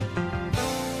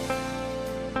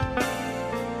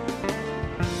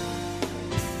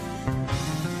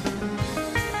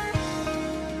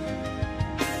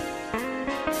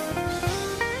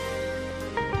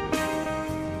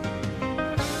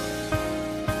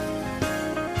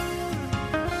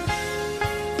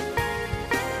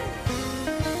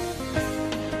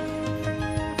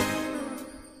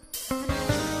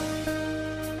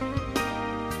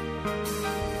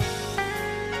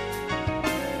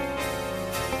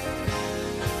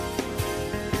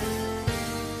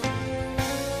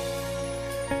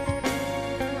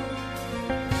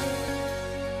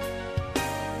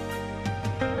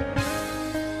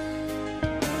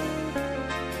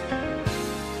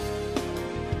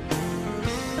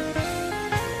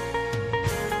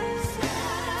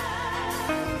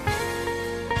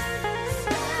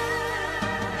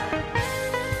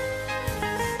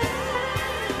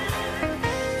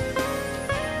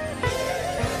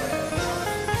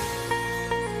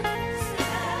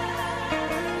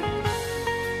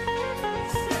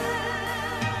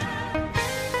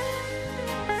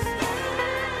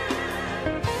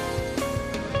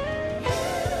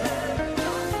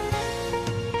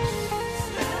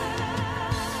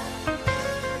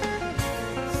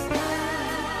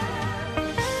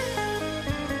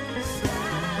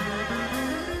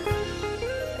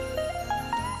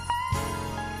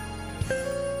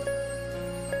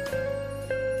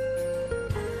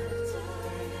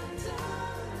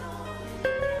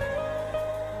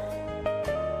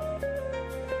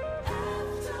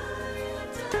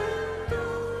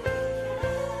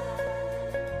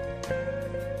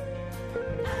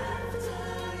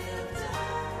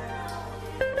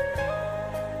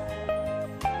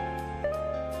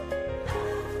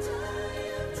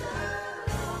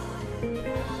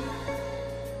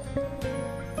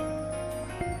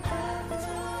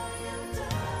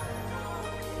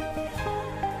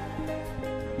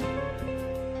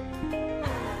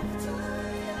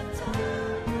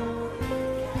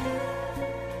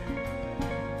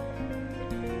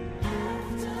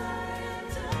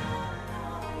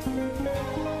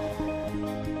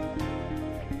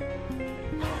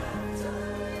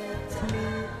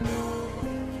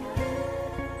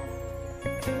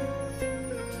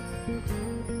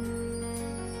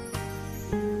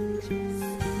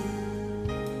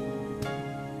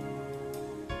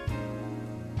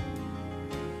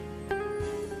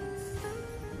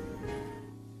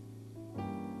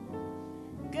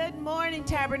morning,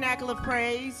 Tabernacle of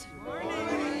Praise.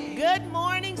 Morning. Good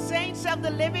morning, saints of the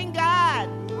living God.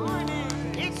 Morning.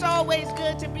 It's always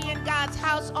good to be in God's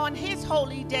house on his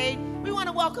holy day. We want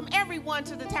to welcome everyone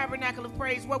to the Tabernacle of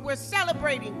Praise, where we're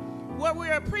celebrating, where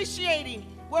we're appreciating,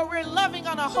 where we're loving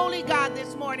on a holy God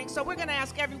this morning. So we're going to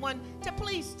ask everyone to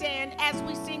please stand as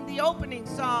we sing the opening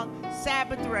song,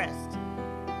 Sabbath Rest.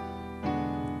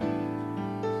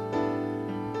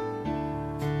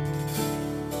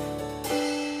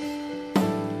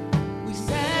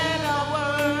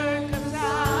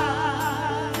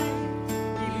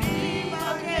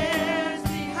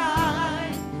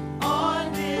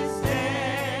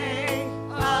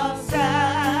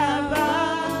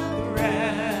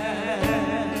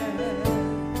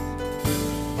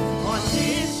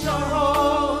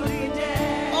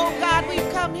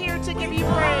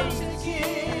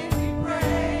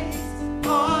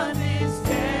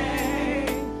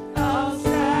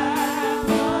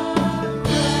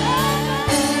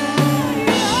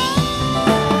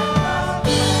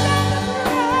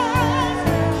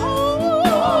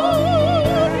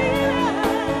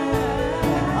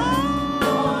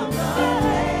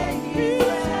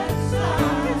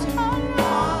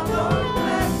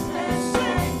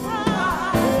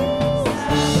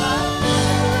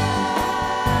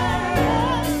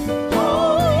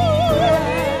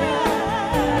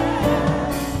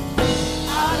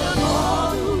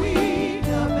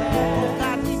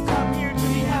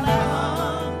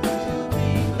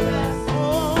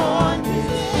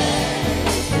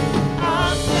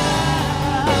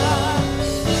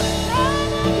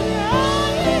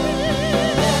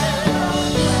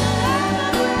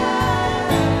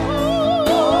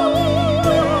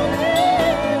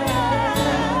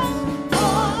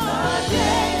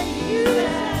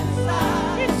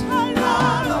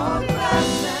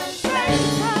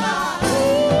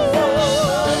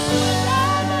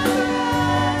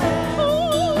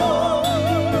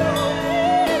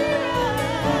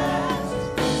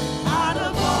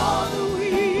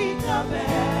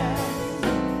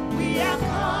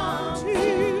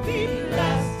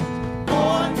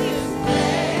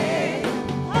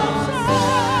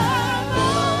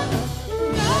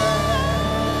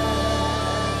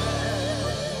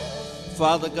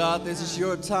 Father God, this is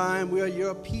your time. We are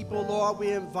your people, Lord.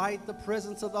 We invite the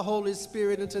presence of the Holy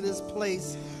Spirit into this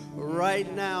place right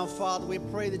now, Father. We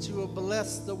pray that you will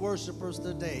bless the worshipers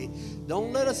today.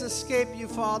 Don't let us escape you,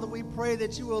 Father. We pray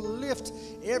that you will lift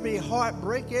every heart,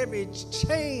 break every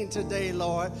chain today,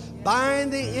 Lord.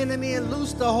 Bind the enemy and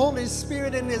loose the Holy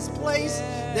Spirit in this place,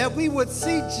 that we would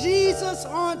see Jesus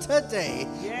on today.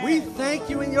 We thank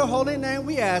you in your holy name.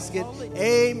 We ask it.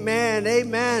 Amen.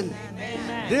 Amen.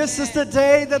 This is the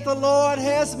day that the Lord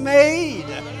has made.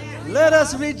 Let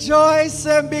us rejoice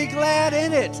and be glad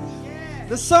in it.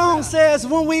 The song says,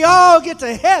 when we all get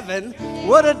to heaven,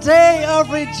 what a day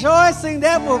of rejoicing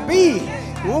that will be.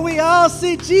 When we all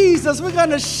see Jesus, we're going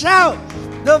to shout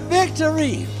the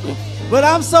victory. But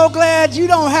I'm so glad you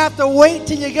don't have to wait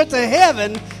till you get to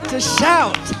heaven to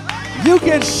shout. You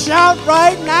can shout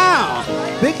right now,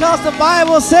 because the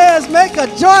Bible says, make a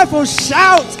joyful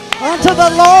shout unto the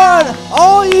Lord,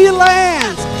 all ye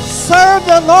lands. Serve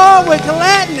the Lord with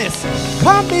gladness.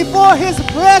 Come before his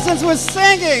presence with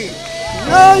singing.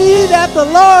 Know ye that the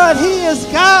Lord, he is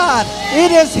God.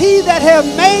 It is he that have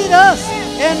made us,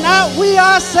 and not we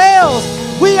ourselves.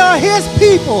 We are his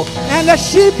people and the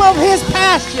sheep of his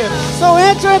pasture. So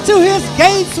enter into his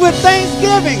gates with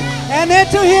thanksgiving and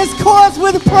into his courts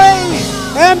with praise,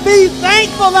 and be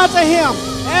thankful unto him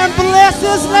and bless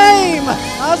his name.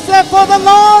 I said, for the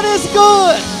Lord is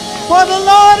good. For the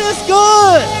Lord is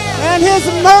good, and his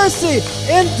mercy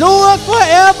endureth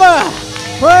forever.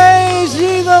 Praise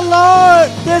ye the Lord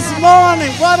this morning.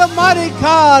 What a mighty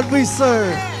God we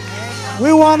serve.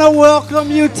 We want to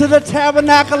welcome you to the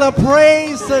Tabernacle of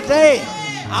Praise today.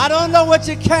 I don't know what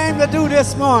you came to do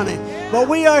this morning, but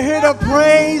we are here to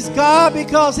praise God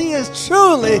because he is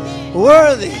truly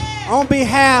worthy. On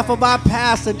behalf of our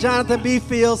pastor, Jonathan B.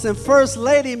 Fields, and First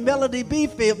Lady Melody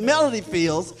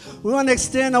Fields, we want to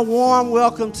extend a warm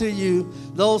welcome to you.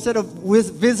 Those that are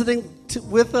visiting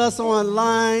with us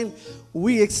online,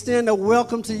 we extend a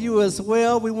welcome to you as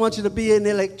well. We want you to be an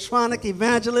electronic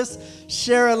evangelist,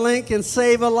 share a link and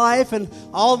save a life. And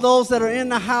all those that are in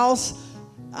the house,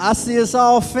 I see us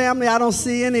all family. I don't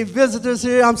see any visitors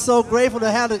here. I'm so grateful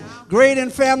to have the Graydon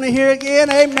family here again.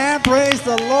 Amen. Praise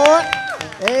the Lord.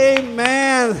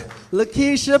 Amen.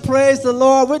 Lakeisha, praise the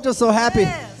Lord. We're just so happy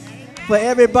for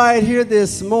everybody here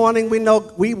this morning. We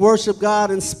know we worship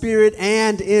God in spirit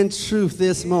and in truth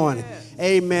this morning.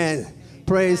 Amen.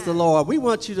 Praise the Lord. We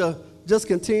want you to just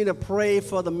continue to pray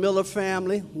for the Miller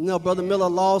family. You know, Brother Miller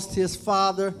lost his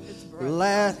father,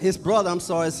 his brother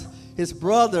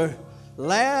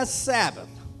last Sabbath.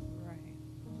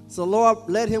 So, Lord,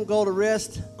 let him go to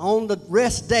rest on the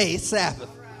rest day, Sabbath.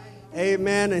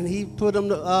 Amen. And he put him,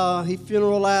 he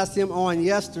funeralized him on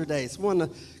yesterday. So, I want to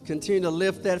continue to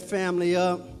lift that family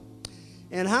up.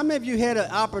 And how many of you had an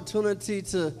opportunity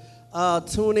to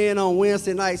tune in on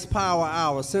Wednesday night's Power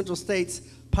Hour, Central State's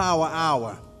Power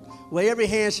Hour? Well, every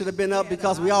hand should have been up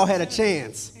because we all had a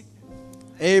chance.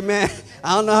 Amen.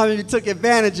 I don't know how many of you took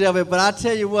advantage of it, but I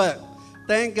tell you what,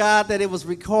 thank God that it was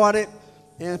recorded.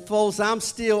 And folks, I'm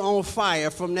still on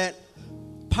fire from that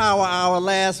Power Hour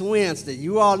last Wednesday.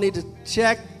 You all need to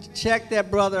check that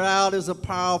brother out. It's a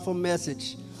powerful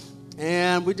message.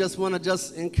 And we just want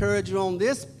to encourage you on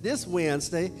this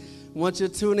Wednesday. I want you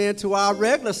to tune in to our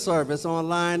regular service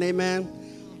online,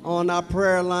 amen, on our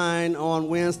prayer line on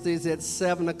Wednesdays at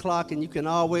 7 o'clock. And you can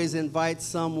always invite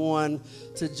someone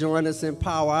to join us in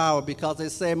Power Hour because they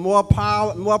say more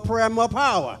power, more prayer, more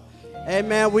power.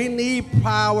 Amen. We need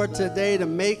power today to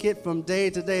make it from day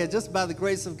to day. It's just by the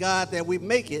grace of God that we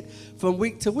make it from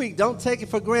week to week. Don't take it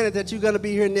for granted that you're going to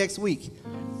be here next week.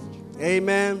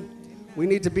 Amen. We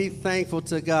need to be thankful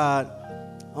to God.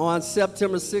 On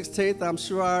September 16th, I'm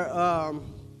sure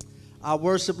our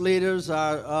worship leaders,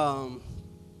 our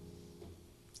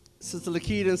Sister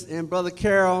Lakita and Brother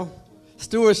Carol,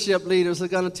 stewardship leaders are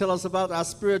going to tell us about our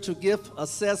spiritual gift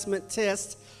assessment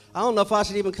test. I don't know if I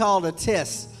should even call it a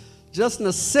test. Just an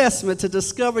assessment to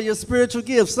discover your spiritual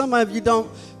gift. Some of you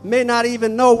may not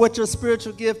even know what your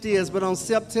spiritual gift is, but on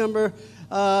September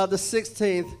the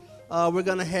 16th, we're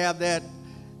going to have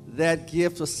that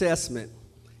gift assessment.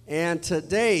 And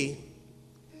today,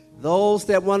 those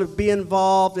that want to be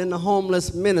involved in the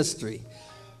homeless ministry,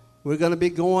 we're going to be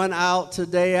going out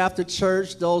today after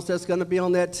church. Those that's going to be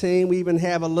on that team, we even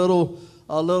have a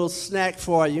little snack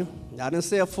for you. I didn't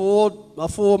say a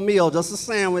full meal, just a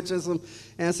sandwich and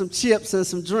some chips and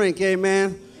some drink,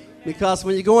 amen? Because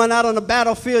when you're going out on the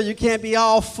battlefield, you can't be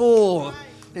all full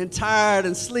and tired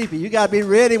and sleepy. You got to be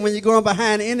ready when you're going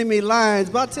behind enemy lines.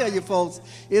 But I tell you, folks,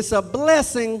 it's a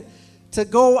blessing to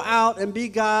go out and be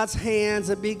God's hands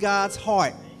and be God's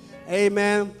heart,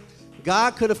 amen?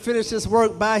 God could have finished his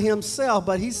work by himself,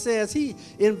 but he says he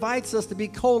invites us to be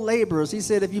co-laborers. He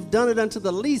said, if you've done it unto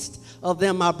the least of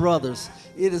them, my brothers,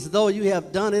 it is though you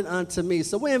have done it unto me.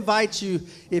 So we invite you,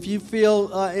 if you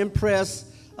feel impressed,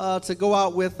 to go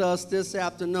out with us this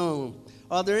afternoon.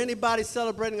 Are there anybody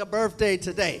celebrating a birthday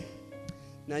today?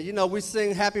 Now, you know, we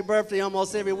sing happy birthday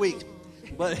almost every week,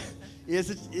 but if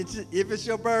it's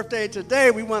your birthday today,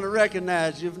 we want to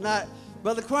recognize you. If not,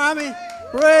 Brother Kwame,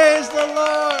 praise the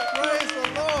Lord, praise the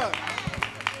Lord.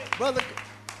 Brother,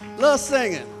 let's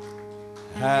sing it.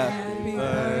 Happy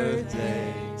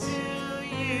birthday to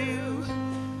you.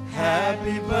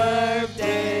 Happy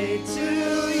birthday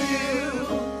to you.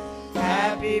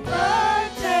 Happy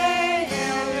birthday,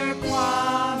 Elder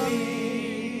Kwame.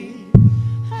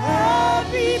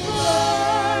 Happy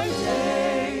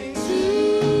birthday to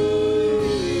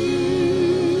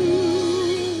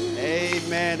you.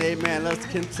 Amen, amen. Let's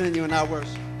continue in our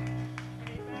worship.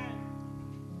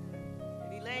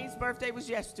 And Elaine's birthday was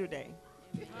yesterday.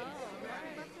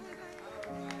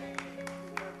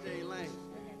 Birthday, Elaine.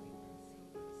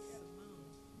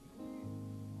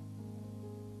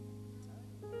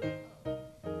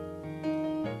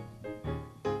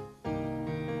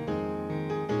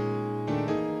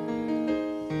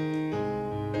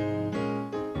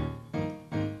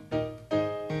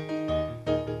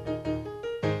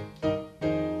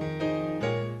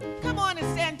 Come on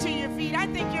and stand to your feet. I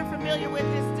think you're familiar with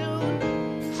this tune.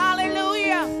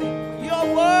 Hallelujah.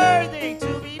 You're worthy to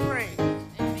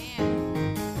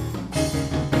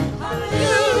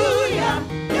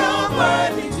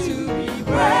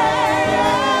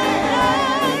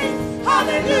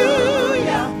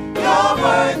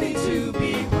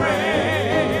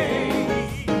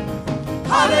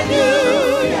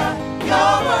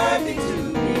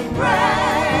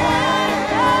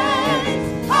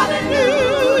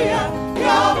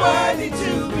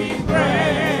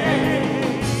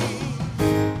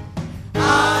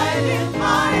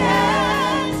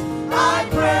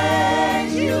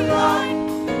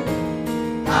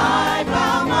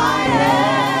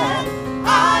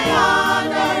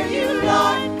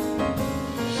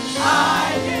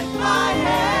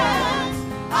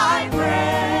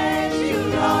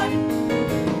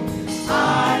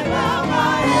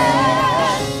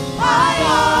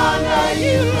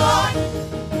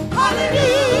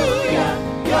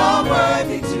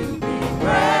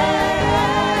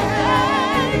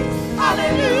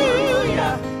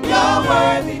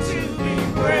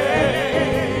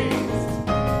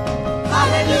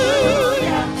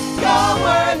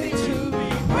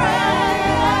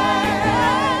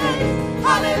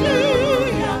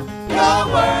you're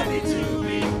worthy to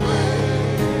be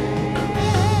praised.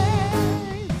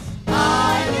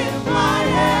 I lift my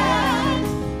hands,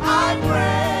 I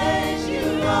praise you,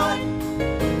 Lord.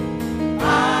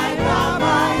 I bow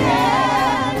my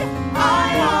head,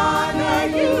 I honor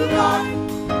you, Lord.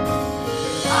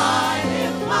 I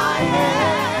lift my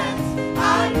hands, I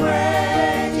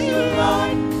praise you,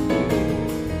 Lord.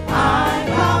 I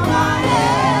bow my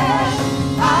head,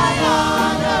 I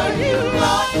honor you,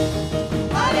 Lord.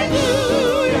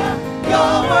 Hallelujah,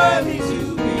 you're worthy to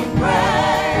be praised.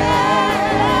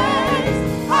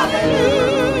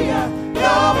 Hallelujah,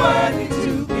 you're worthy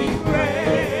to be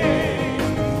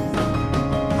praised.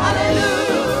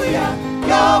 Hallelujah,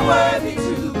 you're worthy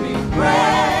to be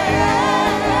praised.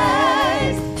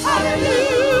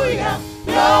 Hallelujah,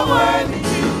 you're worthy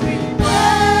to be praised.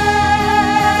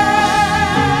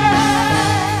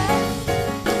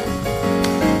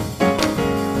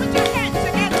 Put your hands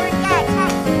together in God's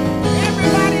house.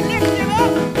 Everybody lift him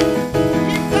up.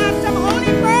 Give God some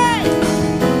holy praise.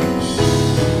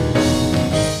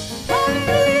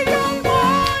 Hallelujah, you're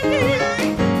worthy.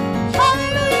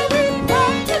 Hallelujah, we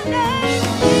praise your name.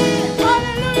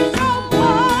 Hallelujah, you're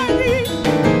worthy.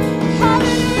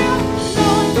 Hallelujah,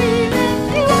 Lord, we lift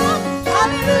you up.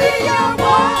 Hallelujah, you're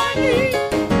worthy.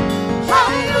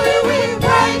 Hallelujah, we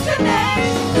praise your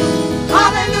name.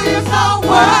 Hallelujah, so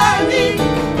worthy.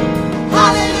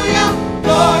 Hallelujah,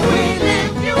 Lord, we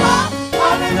lift you up.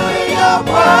 Hallelujah, you're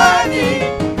worthy.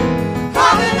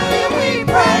 Hallelujah, we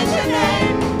praise your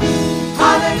name.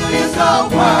 Hallelujah, so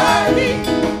worthy.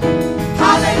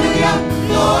 Hallelujah,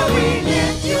 Lord, we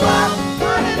lift you up.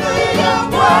 Hallelujah, you're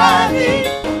worthy.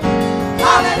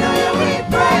 Hallelujah, we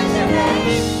praise your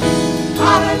name.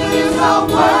 Hallelujah, so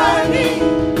worthy.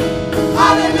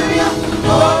 Hallelujah,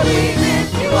 Lord, we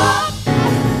lift you up.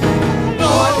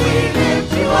 Lord, we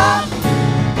lift you up.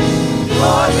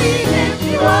 Lord, we lift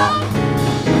you up.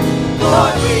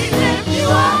 Lord, we lift you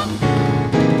up.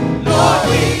 Lord,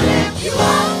 we lift you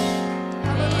up.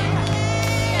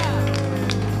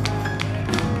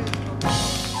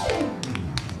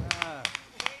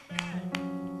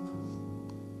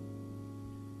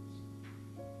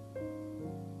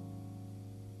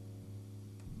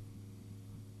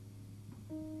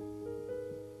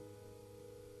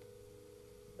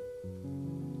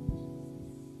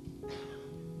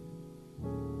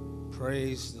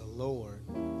 Praise the Lord.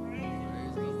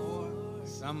 Praise the Lord.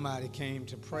 Somebody came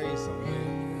to praise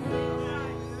him.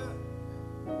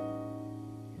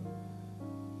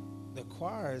 The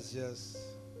choir is just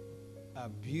a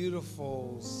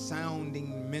beautiful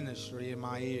sounding ministry in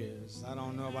my ears. I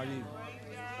don't know about you.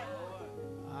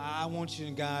 I want you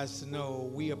guys to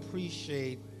know we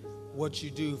appreciate what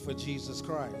you do for Jesus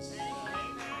Christ.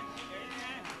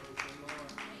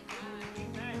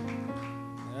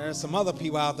 There's some other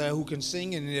people out there who can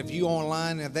sing, and if you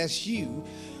online, if that's you,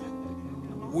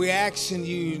 we're asking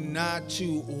you not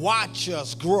to watch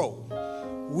us grow.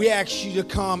 We ask you to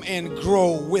come and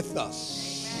grow with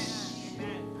us.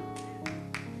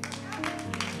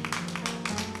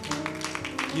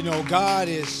 You know, God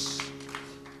is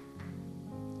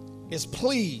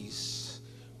pleased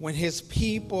when his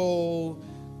people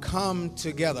come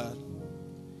together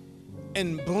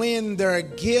and blend their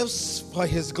gifts for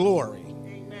his glory.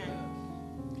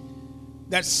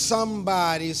 That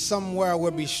somebody somewhere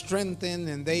will be strengthened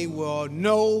and they will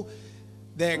know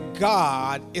that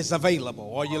God is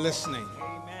available. Are you listening?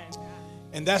 Amen.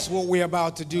 And that's what we're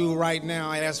about to do right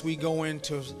now as we go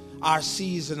into our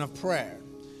season of prayer.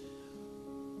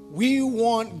 We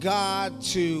want God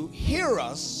to hear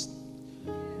us,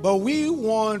 but we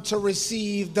want to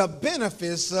receive the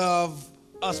benefits of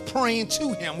us praying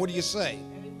to him. What do you say?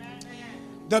 Amen.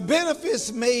 The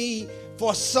benefits may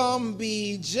for some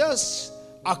be just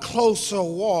a closer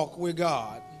walk with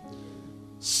God.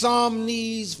 Some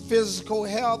needs physical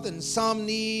health, and some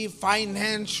need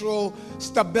financial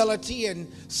stability,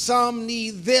 and some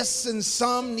need this and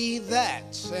some need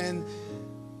that. And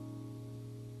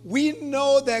we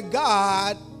know that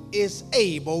God is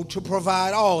able to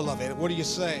provide all of it. What do you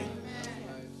say?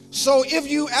 So if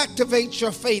you activate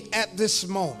your faith at this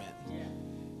moment,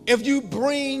 if you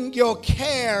bring your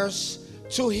cares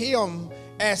to him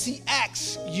as he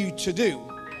asks you to do,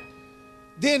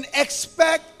 then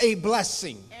expect a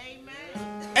blessing.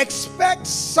 Amen. Expect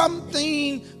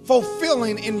something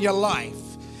fulfilling in your life,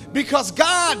 because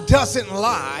God doesn't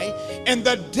lie and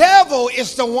the devil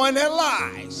is the one that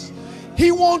lies.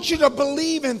 He wants you to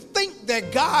believe and think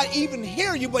that God even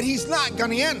hears you, but he's not going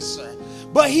to answer.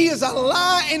 but he is a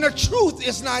lie and the truth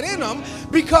is not in him,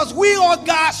 because we are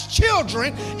God's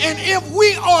children. And if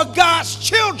we are God's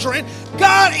children,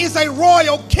 God is a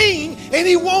royal king, and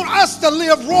he wants us to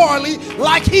live royally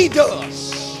like he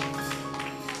does.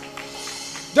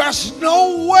 There's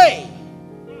no way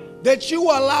that you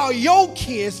allow your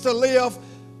kids to live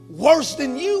worse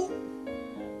than you.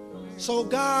 So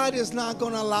God is not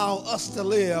going to allow us to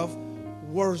live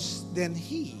worse than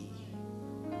he.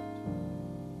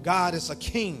 God is a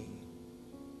king.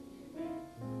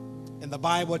 And the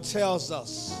Bible tells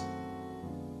us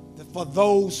that for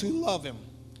those who love him,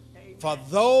 for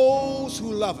those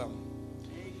who love him,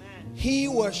 he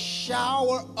will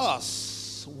shower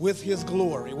us with his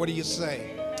glory. What do you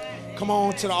say? Come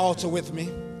on to the altar with me.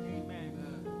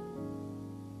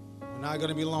 We're not going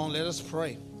to be long. Let us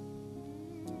pray.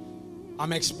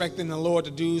 I'm expecting the Lord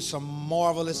to do some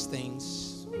marvelous things.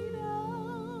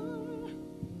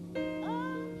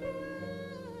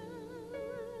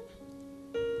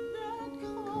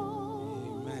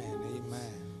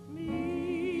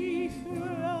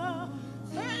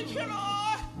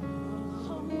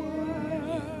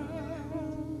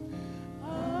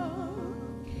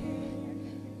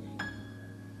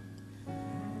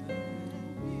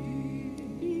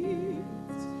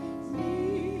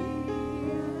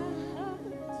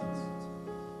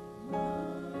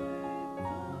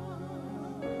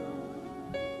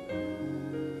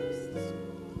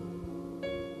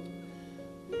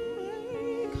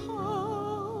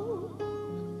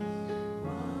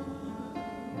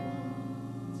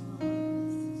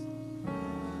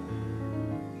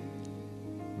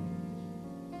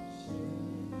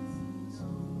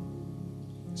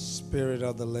 Spirit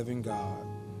of the living God,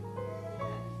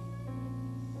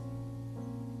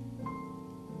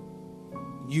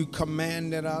 you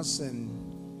commanded us and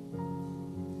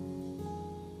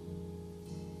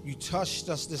you touched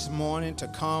us this morning to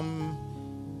come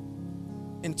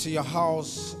into your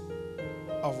house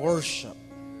of worship.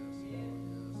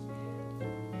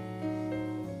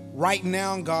 Right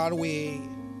now, God, we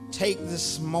take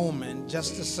this moment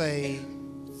just to say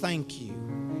thank you.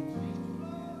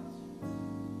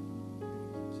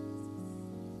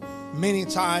 Many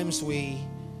times we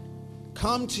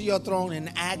come to your throne and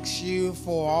ask you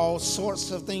for all sorts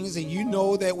of things, and you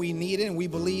know that we need it, and we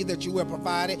believe that you will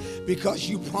provide it because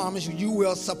you promise you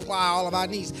will supply all of our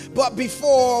needs. But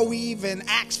before we even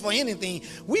ask for anything,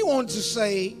 we want to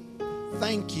say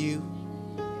thank you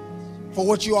for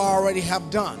what you already have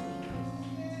done.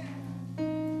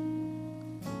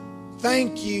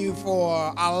 Thank you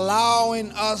for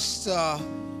allowing us to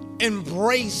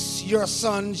embrace your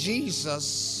son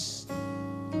Jesus,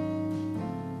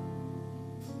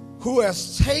 who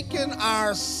has taken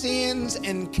our sins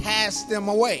and cast them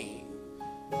away.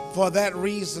 For that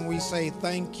reason, we say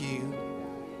thank you.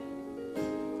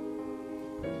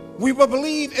 We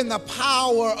believe in the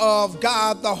power of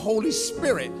God, the Holy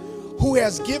Spirit, who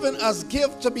has given us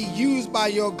gifts to be used by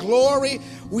your glory.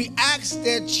 We ask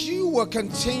that you will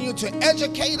continue to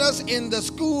educate us in the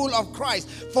school of Christ.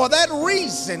 For that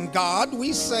reason, God,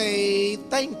 we say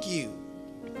thank you.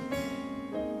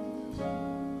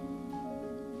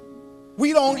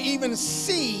 We don't even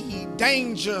see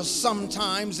danger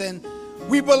sometimes, and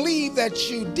we believe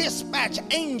that you dispatch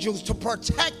angels to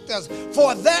protect us.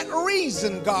 For that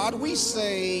reason, God, we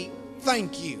say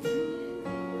thank you.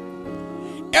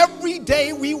 Every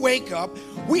day we wake up,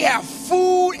 we have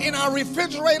food in our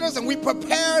refrigerators, and we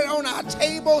prepare it on our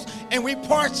tables, and we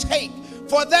partake.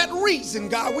 For that reason,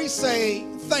 God, we say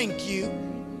thank you.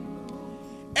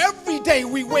 Every day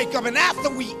we wake up, and after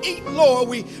we eat, Lord,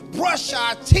 we brush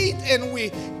our teeth and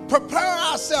we prepare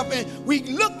ourselves, and we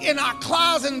look in our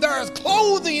closet and there is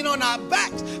clothing on our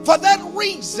backs. For that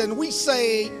reason, we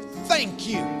say thank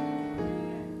you.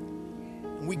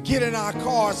 And we get in our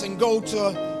cars and go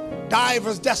to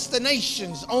diverse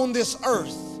destinations on this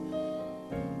earth,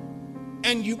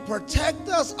 and you protect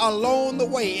us along the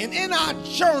way. And in our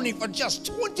journey for just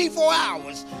 24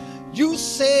 hours, you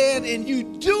said, and you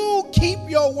do keep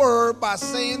your word by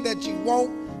saying that you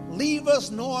won't leave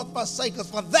us nor forsake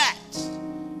us. For that,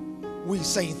 we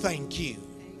say thank you.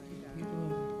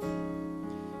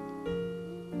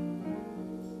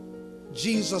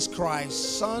 Jesus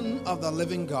Christ, Son of the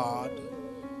living God,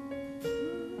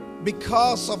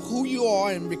 because of who you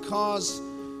are and because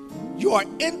you are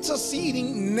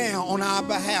interceding now on our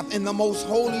behalf in the most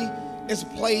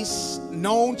holiest place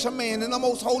known to man, in the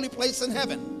most holy place in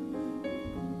heaven.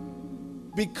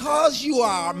 Because you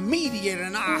are our mediator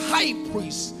and our high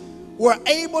priest, we're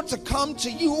able to come to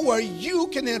you where you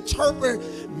can interpret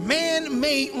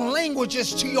man-made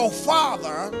languages to your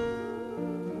Father,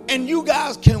 And you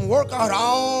guys can work out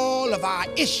all of our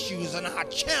issues and our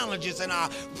challenges and our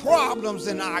problems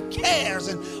and our cares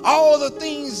and all the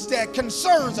things that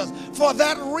concerns us. For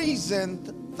that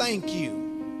reason, thank you.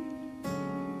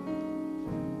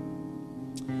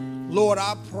 Lord,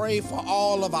 I pray for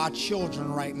all of our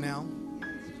children right now.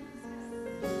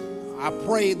 I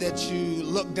pray that you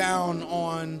look down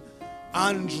on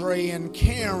Andre and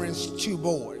Karen's 2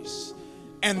 boys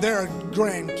and their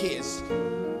grandkids.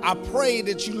 I pray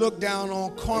that you look down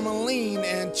on Carmeline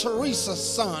and Teresa's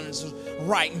sons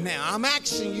right now. I'm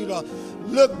asking you to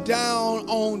look down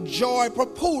on Joy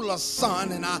Papula's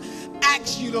son, and I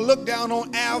ask you to look down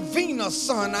on Alvina's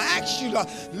son. I ask you to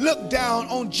look down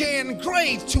on Jan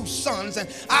Gray's 2 sons, and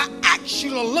I ask you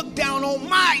to look down on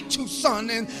my 2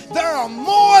 sons. And there are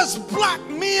more black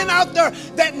men out there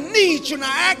that need you, and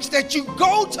I ask that you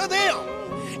go to them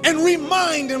and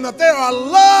remind them that they are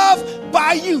loved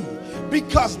by you,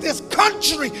 because this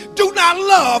country do not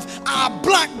love our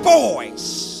black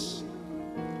boys.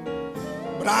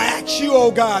 But I ask you,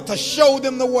 oh God, to show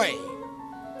them the way.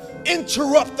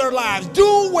 Interrupt their lives.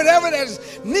 Do whatever that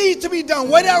needs to be done,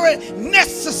 whatever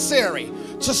necessary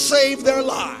to save their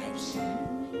lives.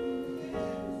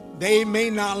 They may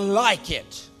not like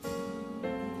it,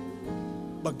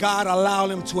 but God, allow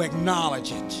them to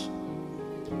acknowledge it.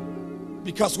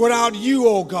 Because without you,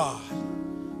 oh God,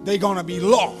 they're going to be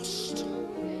lost.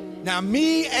 Now,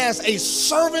 me as a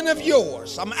servant of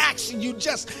yours, I'm asking you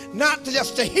not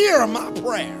just to hear my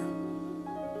prayer,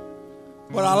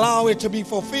 but allow it to be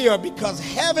fulfilled, because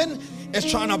heaven is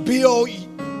trying to build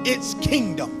its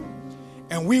kingdom,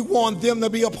 and we want them to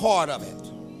be a part of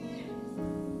it.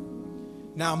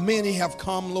 Now, many have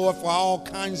come, Lord, for all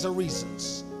kinds of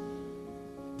reasons.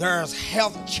 There's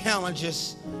health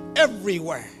challenges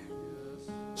everywhere.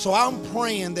 So I'm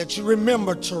praying that you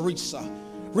remember Teresa,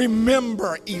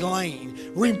 remember Elaine,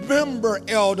 remember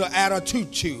Elder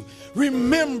Adatutu,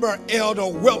 remember Elder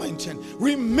Wellington,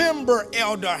 remember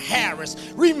Elder Harris,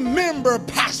 remember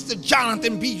Pastor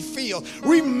Jonathan B. Fields,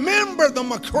 remember the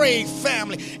McCrae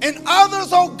family, and others,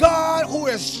 oh God, who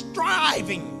are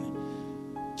striving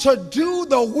to do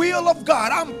the will of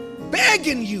God. I'm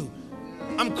begging you,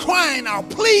 I'm crying out,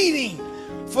 pleading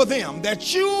for them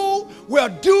that you will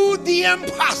do the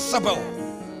impossible.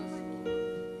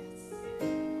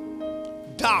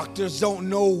 Doctors don't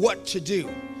know what to do.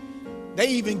 They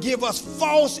even give us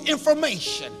false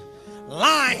information,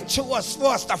 lying to us for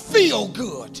us to feel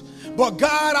good. But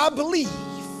God, I believe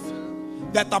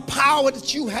that the power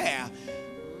that you have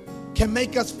can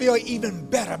make us feel even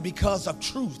better because of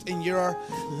truth in your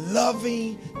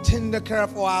loving, tender care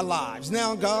for our lives.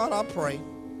 Now, God, I pray,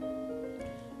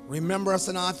 remember us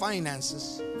in our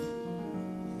finances.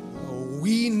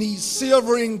 We need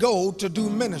silver and gold to do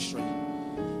ministry.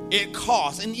 It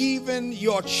costs. And even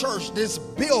your church, this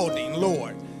building,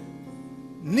 Lord,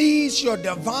 needs your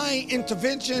divine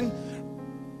intervention,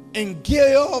 and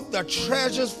give the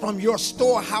treasures from your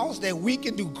storehouse that we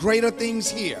can do greater things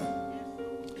here.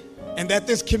 And that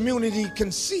this community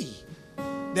can see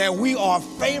that we are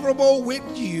favorable with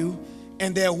you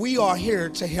and that we are here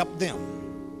to help them.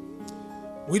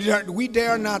 We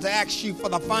dare not to ask you for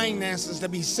the finances to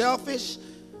be selfish.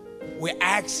 We're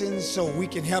asking so we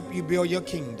can help you build your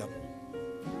kingdom.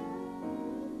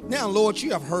 Now, Lord,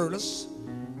 you have heard us.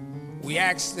 We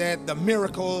ask that the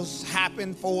miracles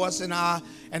happen for us in our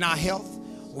health.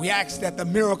 We ask that the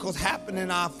miracles happen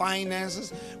in our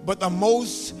finances. But the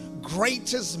most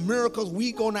greatest miracles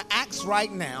we're going to ask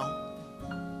right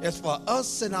now is for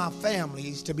us and our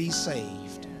families to be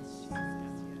saved.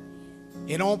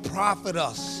 It don't profit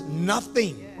us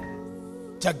nothing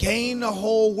to gain the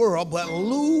whole world but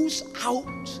lose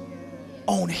out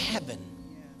on heaven.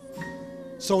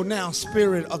 So now,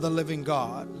 Spirit of the living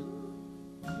God,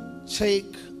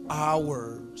 take our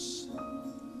words,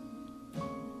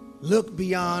 look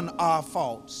beyond our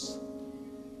faults,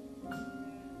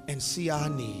 and see our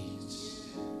needs.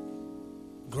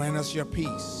 Grant us your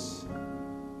peace.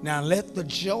 Now let the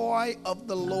joy of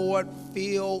the Lord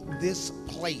fill this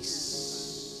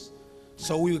place,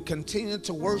 so we will continue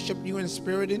to worship you in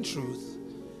spirit and truth.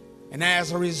 And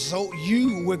as a result,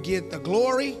 you will get the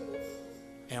glory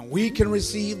and we can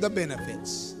receive the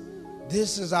benefits.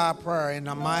 This is our prayer in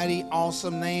the mighty,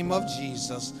 awesome name of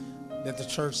Jesus. Let the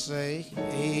church say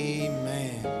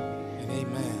amen and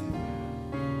amen.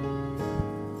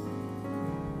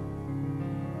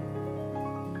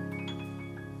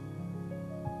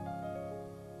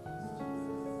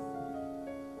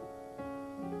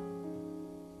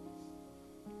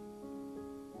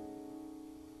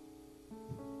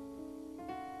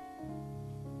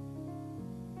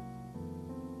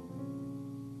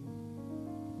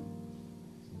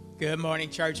 Good morning,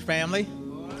 church family.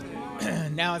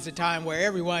 Now is the time where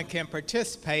everyone can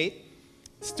participate,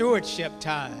 stewardship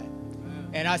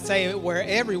time. And I say where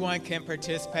everyone can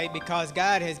participate because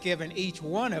God has given each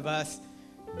one of us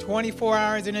 24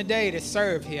 hours in a day to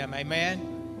serve him,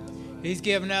 amen? He's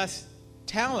given us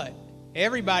talent.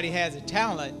 Everybody has a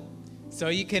talent, so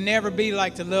you can never be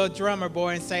like the little drummer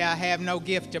boy and say, I have no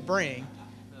gift to bring,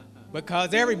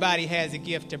 because everybody has a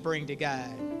gift to bring to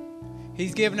God.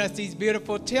 He's given us these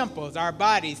beautiful temples, our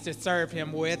bodies, to serve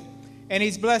him with. And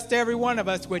he's blessed every one of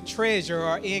us with treasure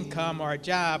or income or a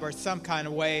job or some kind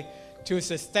of way to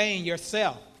sustain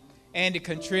yourself and to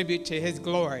contribute to his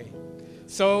glory.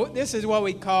 So this is what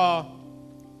we call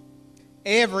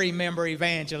every member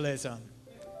evangelism.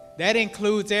 That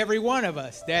includes every one of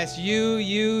us. That's you.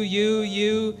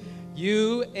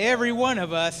 Every one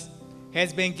of us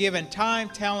has been given time,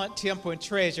 talent, temple, and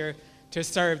treasure to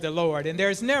serve the Lord. And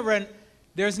there's never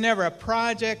a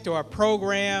project or a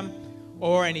program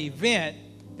or an event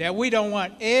that we don't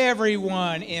want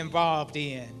everyone involved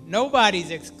in.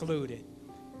 Nobody's excluded.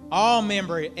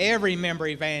 Every member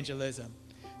evangelism.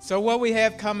 So what we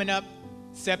have coming up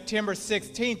September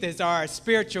 16th is our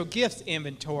spiritual gifts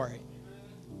inventory.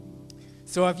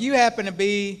 So if you happen to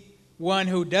be one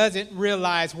who doesn't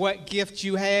realize what gift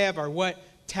you have or what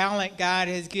talent God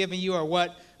has given you or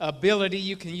what ability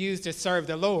you can use to serve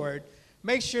the Lord,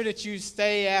 make sure that you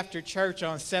stay after church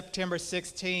on September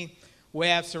 16th. We'll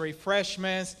have some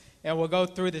refreshments, and we'll go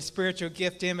through the spiritual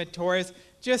gift inventories.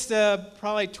 Just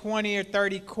probably 20 or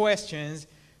 30 questions.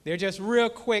 They're just real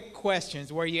quick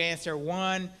questions where you answer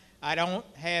 1, I don't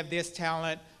have this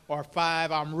talent, or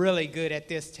 5, I'm really good at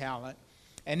this talent.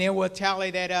 And then we'll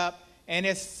tally that up, and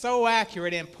it's so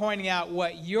accurate in pointing out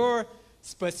what your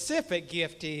specific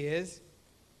gift is.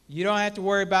 You don't have to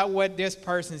worry about what this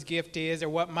person's gift is or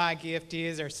what my gift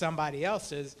is or somebody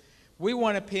else's. We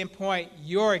want to pinpoint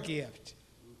your gift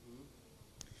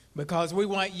because we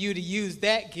want you to use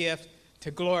that gift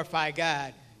to glorify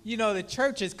God. You know, the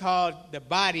church is called the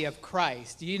body of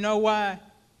Christ. Do you know why?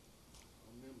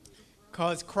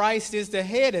 Because Christ is the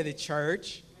head of the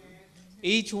church.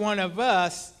 Each one of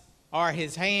us are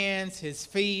his hands, his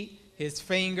feet, his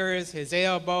fingers, his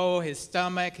elbow, his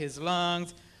stomach, his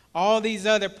lungs, all these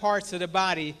other parts of the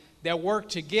body that work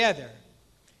together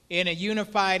in a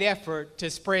unified effort to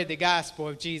spread the gospel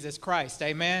of Jesus Christ.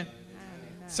 Amen?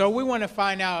 Amen. So we want to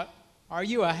find out, are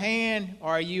you a hand or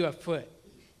are you a foot?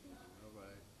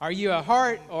 Are you a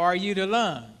heart or are you the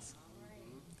lungs?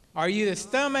 Are you the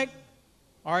stomach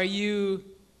or are you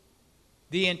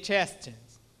the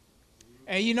intestines?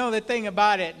 And you know the thing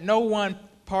about it, no one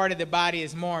part of the body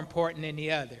is more important than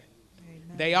the other.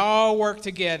 Amen. They all work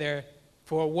together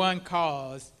for one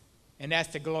cause, and that's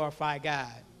to glorify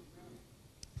God.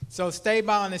 So stay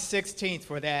by on the 16th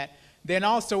for that. Then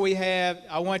also we have,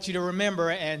 I want you to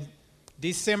remember, and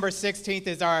December 16th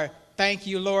is our Thank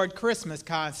You Lord Christmas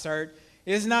concert.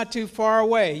 It's not too far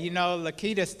away. You know,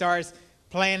 Lakita starts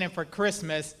planning for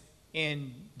Christmas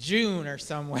in June or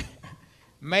somewhere.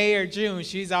 May or June,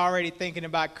 she's already thinking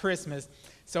about Christmas.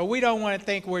 So we don't want to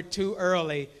think we're too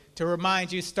early to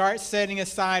remind you, start setting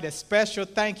aside a special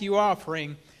thank you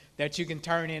offering that you can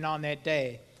turn in on that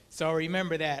day. So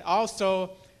remember that.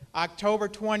 Also, October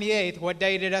 28th, what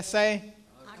day did I say?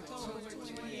 October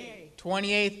 28th.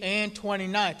 28th and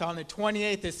 29th. On the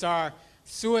 28th, it's our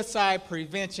Suicide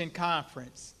Prevention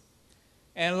Conference.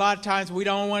 And a lot of times we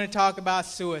don't want to talk about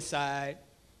suicide.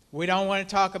 We don't want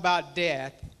to talk about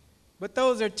death. But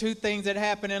those are two things that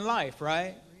happen in life,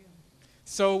 right?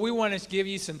 So we want to give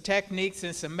you some techniques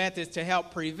and some methods to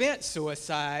help prevent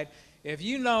suicide. If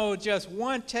you know just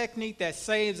one technique that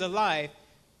saves a life,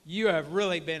 you have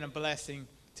really been a blessing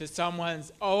to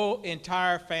someone's whole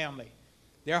entire family.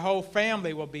 Their whole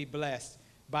family will be blessed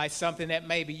by something that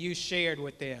maybe you shared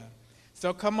with them.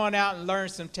 So come on out and learn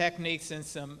some techniques and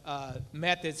some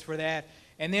methods for that.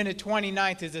 And then the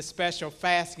 29th is a special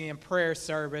fasting and prayer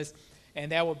service,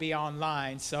 and that will be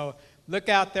online. So look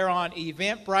out there on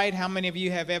Eventbrite. How many of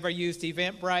you have ever used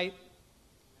Eventbrite?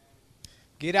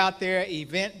 Get out there,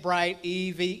 Eventbrite,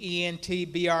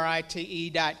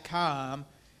 eventbrite.com,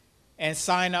 and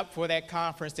sign up for that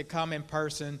conference to come in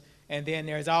person. And then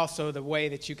there's also the way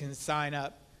that you can sign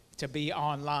up to be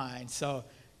online. So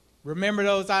remember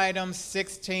those items,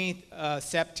 16th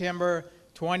September,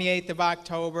 28th of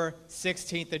October,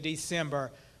 16th of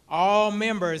December. All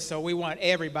members, so we want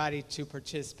everybody to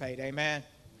participate. Amen.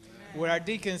 Would our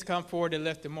deacons come forward to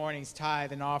lift the morning's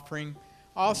tithe and offering?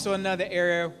 Also another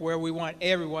area where we want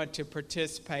everyone to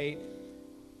participate.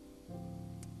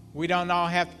 We don't all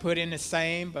have to put in the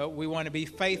same, but we want to be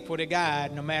faithful to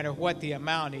God no matter what the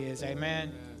amount is.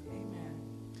 Amen. Amen.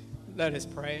 Let us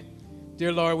pray.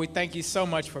 Dear Lord, we thank you so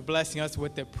much for blessing us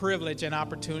with the privilege and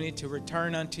opportunity to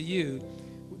return unto you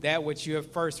that which you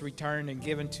have first returned and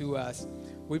given to us.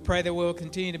 We pray that we'll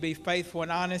continue to be faithful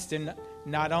and honest in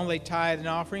not only tithe and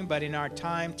offering, but in our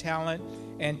time, talent,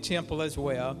 and temple as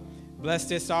well. Bless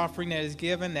this offering that is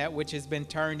given, that which has been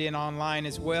turned in online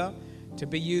as well, to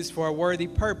be used for a worthy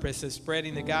purpose of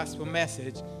spreading the gospel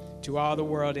message to all the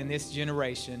world in this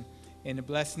generation. In the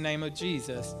blessed name of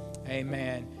Jesus,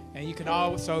 amen. And you can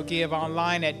also give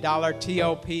online at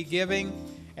 $TOP Giving,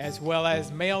 as well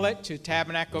as mail it to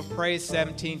Tabernacle of Praise,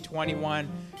 1721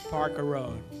 Parker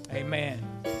Road. Amen.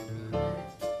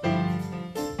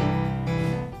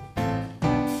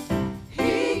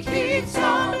 He keeps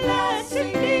on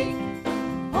blessing me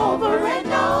over and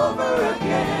over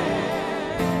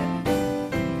again.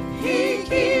 He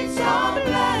keeps on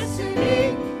blessing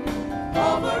me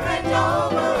over and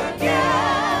over again.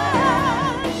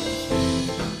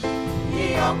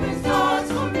 He opens doors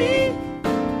for me,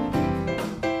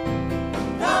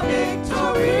 the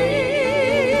victory.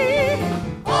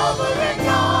 Over and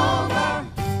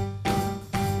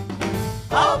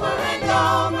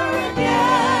over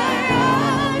again,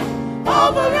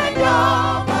 over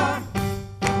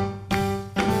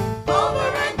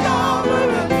and over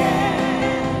again.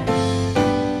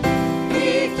 He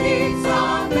keeps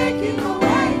on making a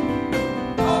way,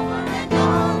 over and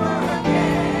over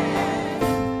again.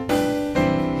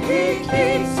 He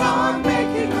keeps on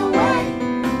making a way,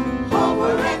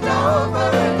 over and over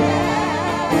again.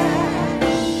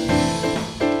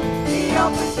 He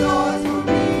opens doors for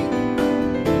me,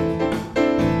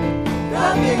 the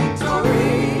victory.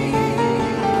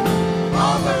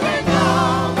 Over and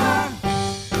over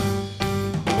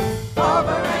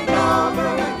and over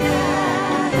again.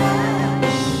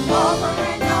 Over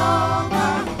and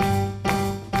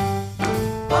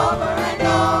over and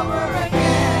over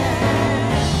again.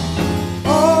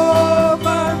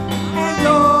 Over and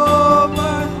over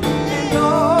and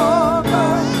over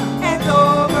and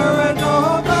over and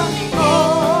over.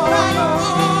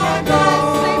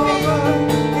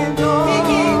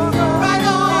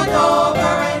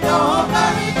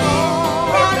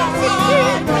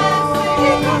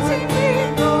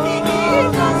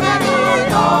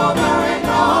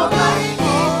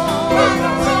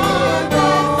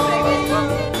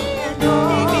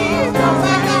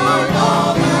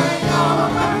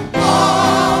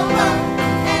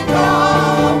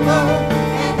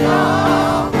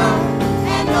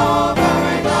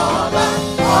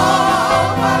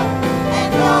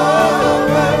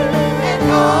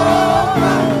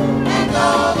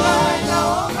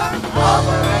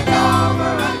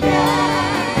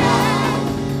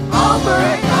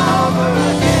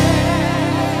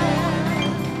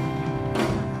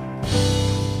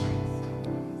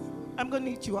 I'm going to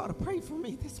need you all to pray for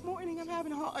me this morning. I'm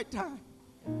having a hard time.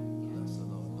 Bless the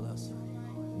Lord, bless her.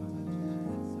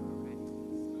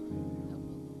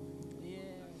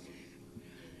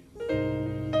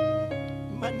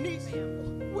 My niece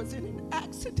was in an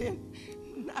accident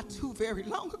not too very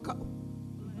long ago.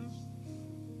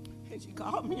 And she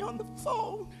called me on the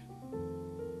phone.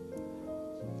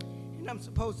 And I'm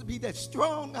supposed to be that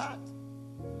strong aunt.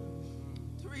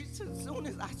 Teresa, as soon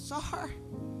as I saw her,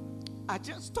 I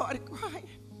just started crying.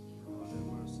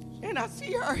 And I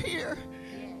see her here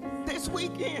this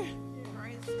weekend.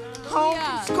 Home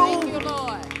from school. Thank you,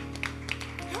 Lord.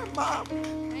 Her mom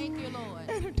Thank you, Lord.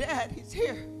 and her dad, he's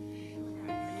here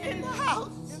in the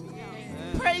house.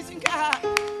 Praising God.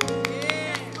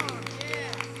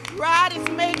 God is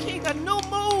making a new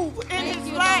move in Thank his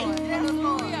you, life. Lord.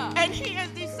 Hallelujah. And he has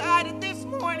decided this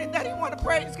morning that he want to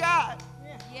praise God.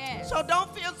 Yes. So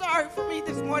don't feel sorry for me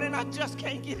this morning. I just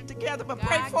can't get it together, but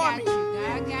pray God for got me. you.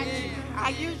 God got you. I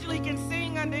usually can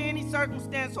sing under any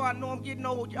circumstance, so I know I'm getting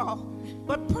old, y'all.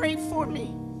 But pray for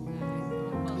me,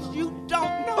 because you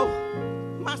don't know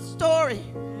my story.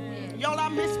 Y'all, I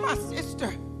miss my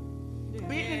sister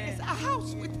being in this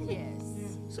house with me. Yes.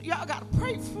 So y'all got to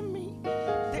pray for me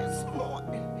this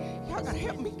morning. Y'all got to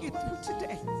help me get through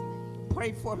today.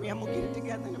 Pray for me. I'm going to get it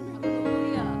together in a minute.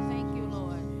 Hallelujah. Thank you,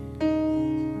 Lord.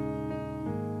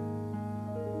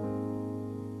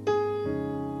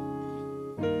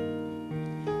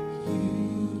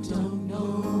 You don't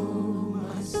know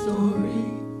my story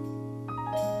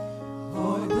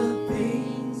or the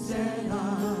things that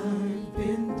I've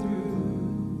been through.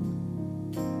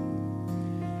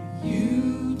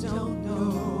 You don't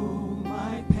know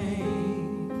my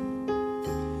pain,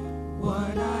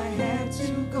 what I had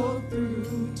to go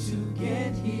through to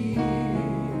get here.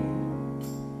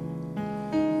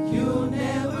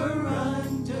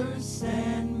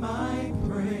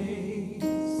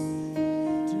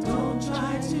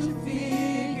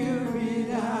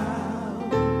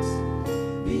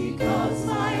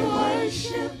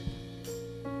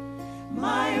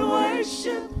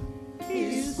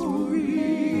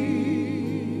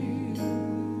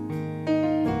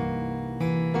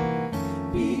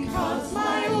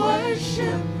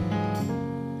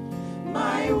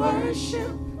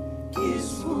 worship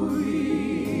is for real.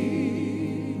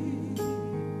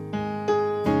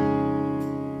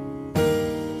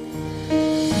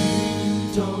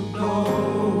 You don't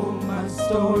know my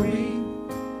story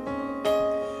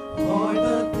or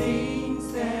the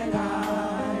things that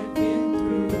I've been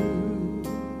through.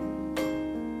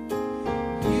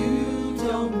 You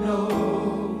don't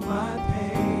know my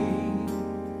pain,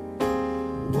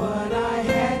 what I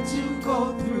had to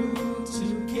go through to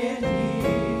get here.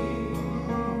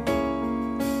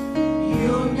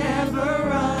 You'll never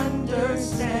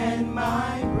understand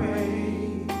my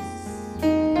grace.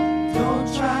 Don't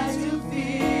try to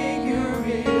figure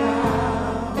it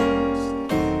out,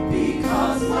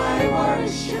 because my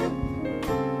worship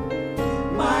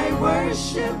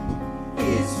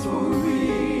is for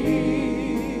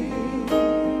real.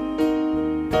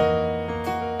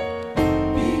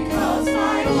 Because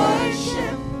my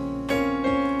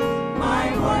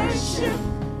worship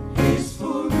is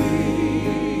for real.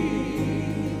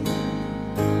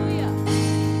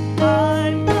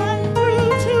 I've been through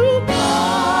too much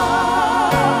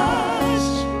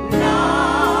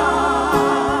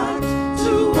not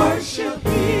to worship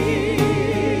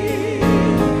Him.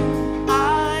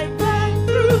 I've been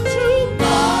through too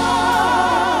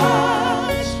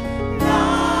much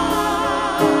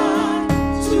not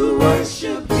to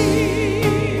worship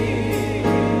Him.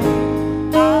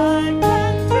 I've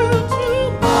been through too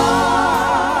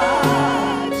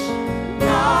much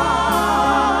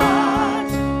not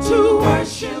to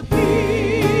worship Him.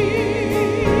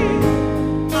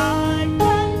 I've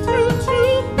been through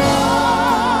too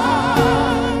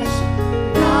much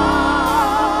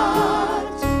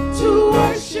not to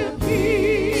worship Him.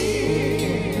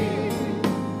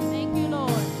 Thank you,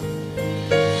 Lord.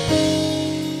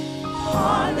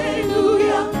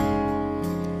 Hallelujah.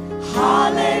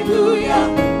 Hallelujah.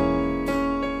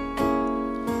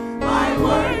 My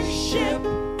worship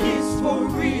is for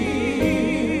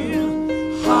real.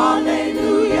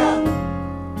 Hallelujah.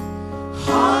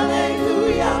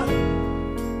 Hallelujah.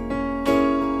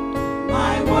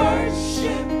 My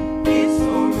worship is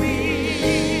for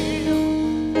real.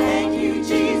 Thank you,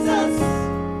 Jesus.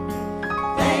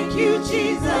 Thank you,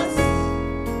 Jesus.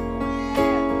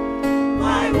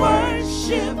 My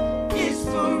worship is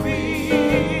for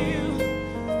real.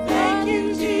 Thank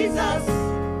you, Jesus.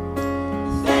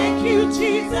 Thank you,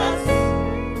 Jesus.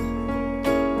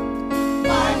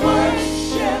 My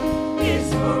worship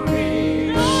is for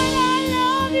real. Lord, I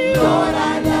love you. Lord,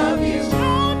 I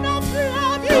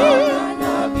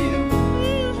love you.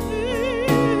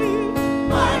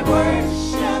 My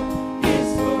worship is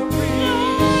for real.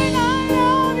 Lord, I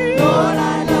love you. Lord, I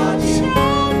love you.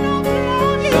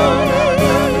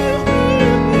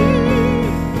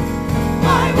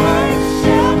 My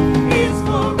worship is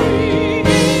for real.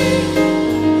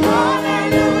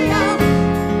 Hallelujah.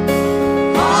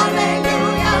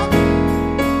 Hallelujah.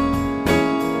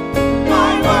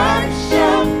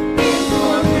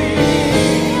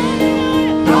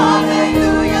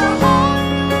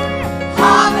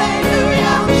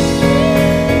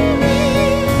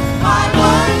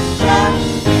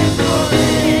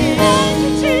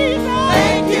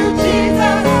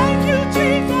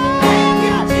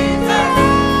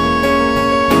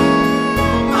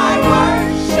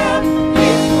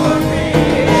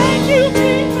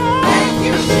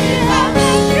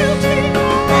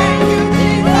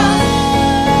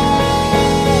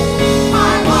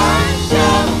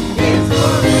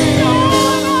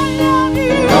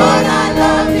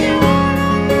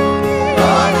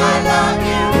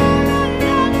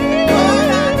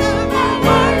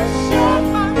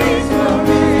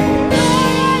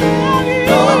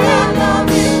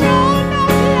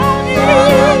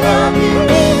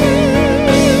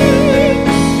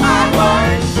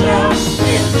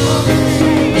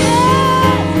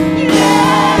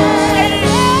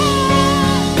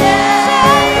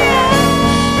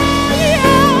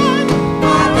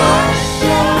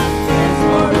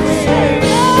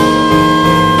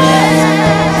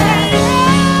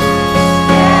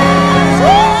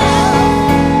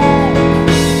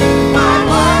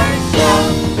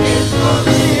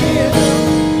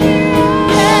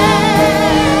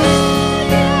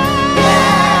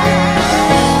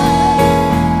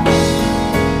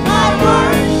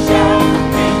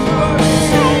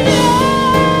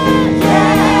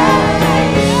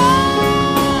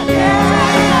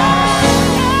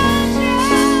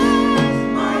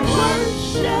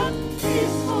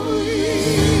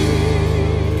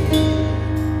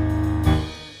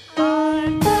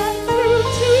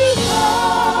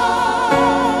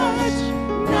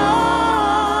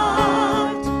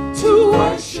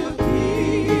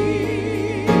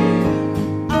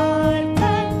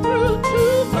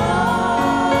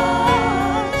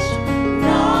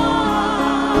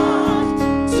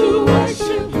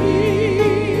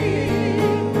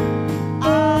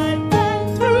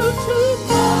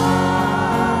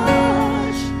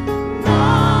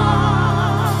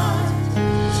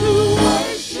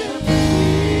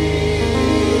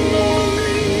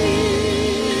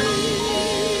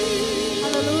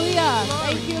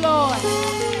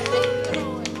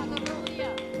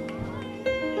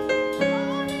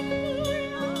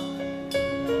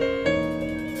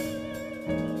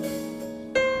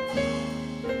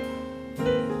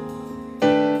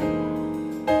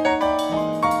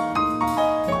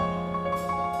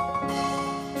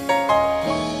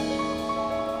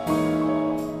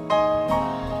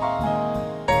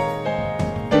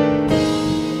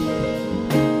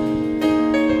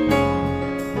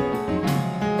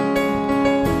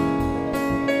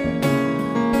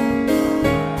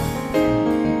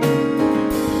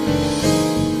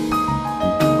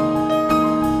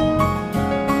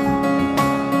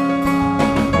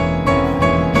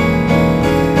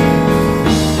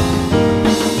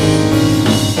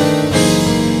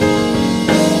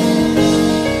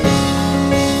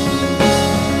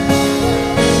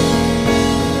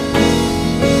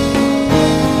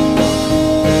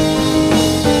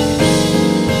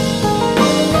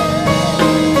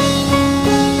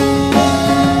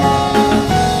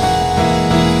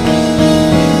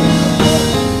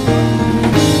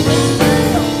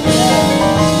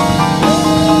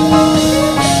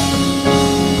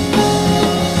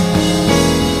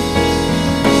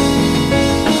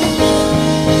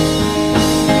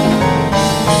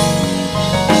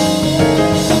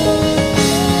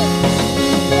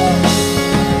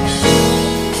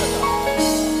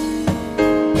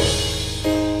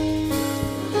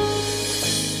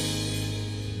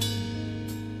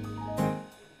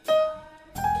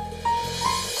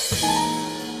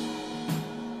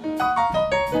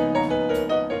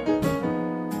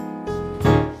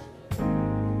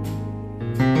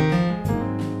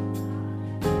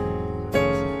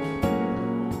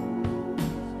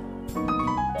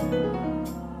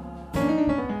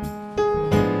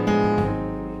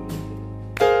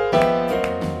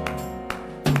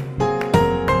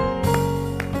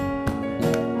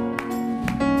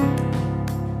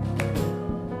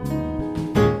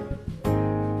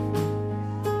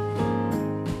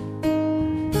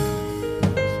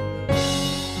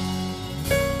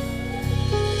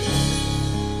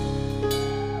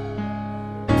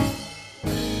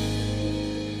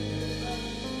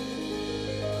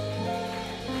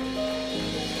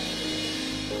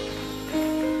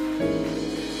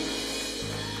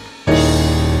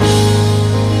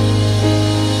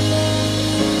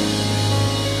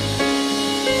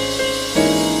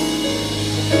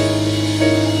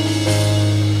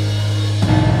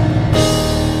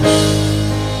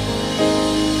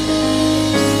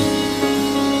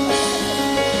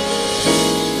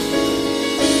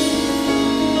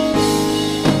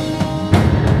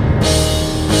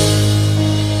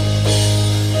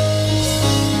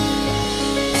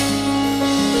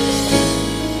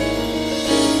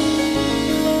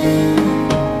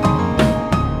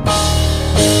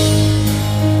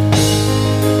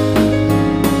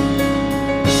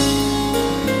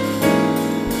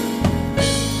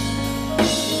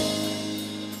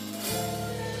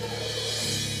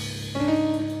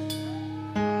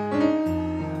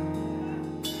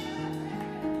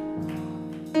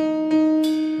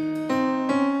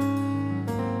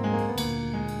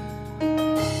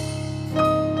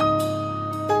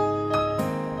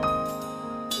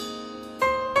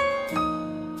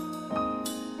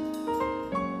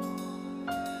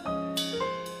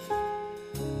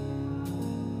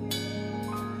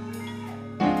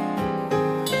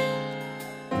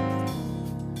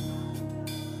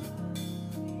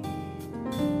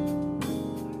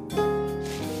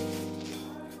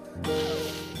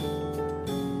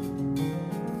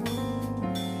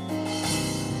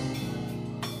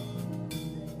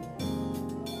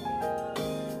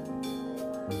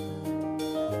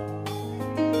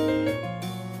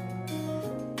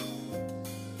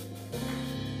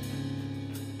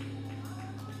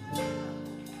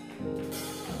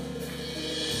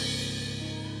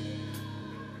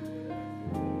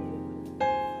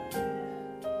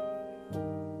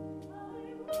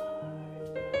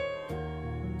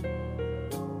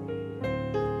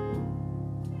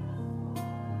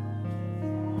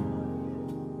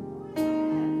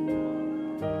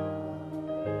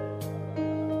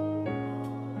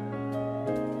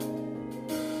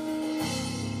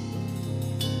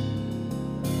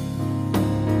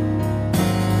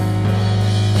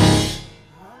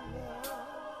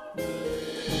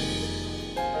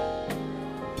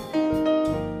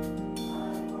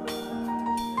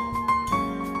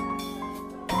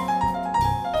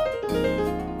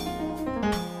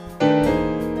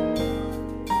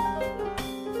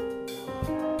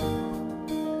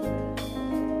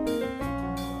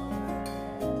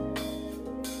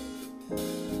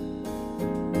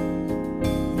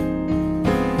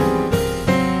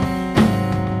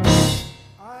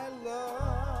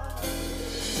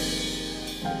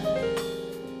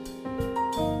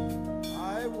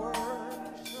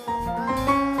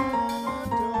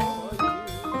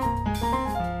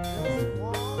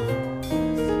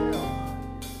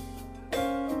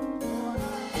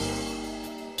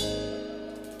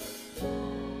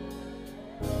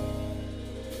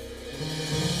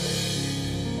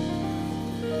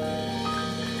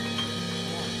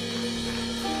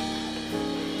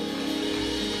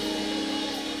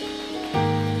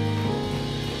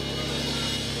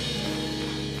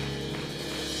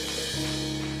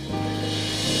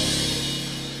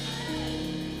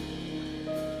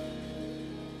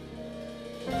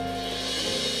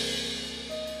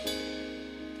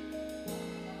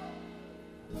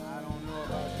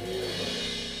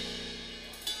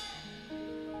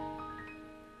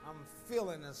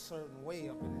 feeling a certain way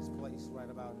up in this place right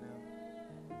about now.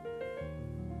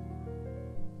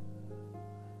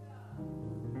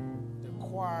 The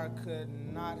choir could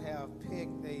not have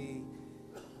picked a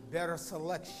better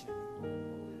selection.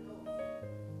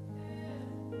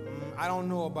 I don't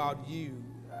know about you.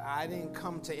 I didn't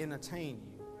come to entertain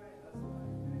you.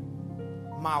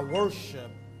 My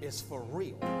worship is for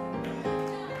real.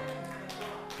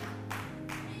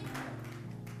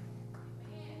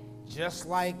 Just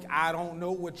like I don't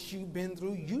know what you've been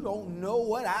through, you don't know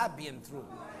what I've been through.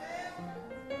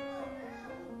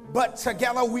 But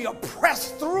together we are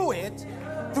pressed through it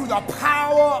through the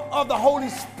power of the Holy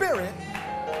Spirit.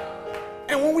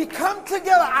 And when we come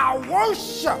together, our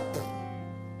worship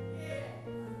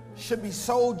should be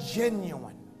so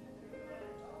genuine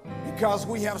because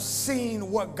we have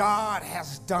seen what God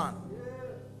has done.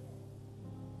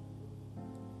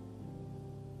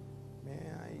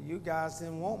 Man, you guys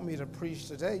didn't want me to preach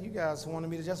today. You guys wanted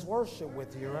me to just worship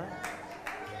with you, right?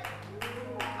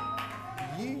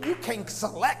 You can't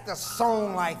select a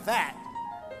song like that.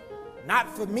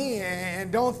 Not for me,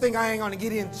 and don't think I ain't going to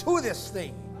get into this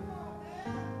thing.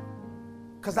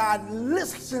 Because I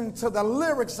listened to the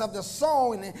lyrics of the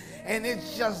song, and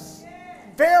it's just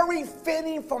very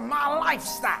fitting for my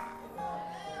lifestyle.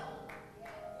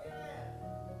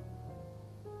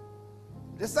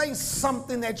 This ain't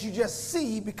something that you just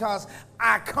see because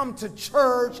I come to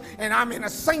church and I'm in a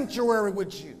sanctuary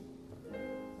with you.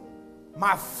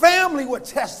 My family would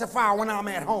testify when I'm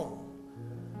at home.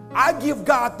 I give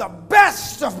God the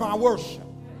best of my worship.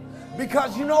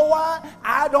 Because you know why?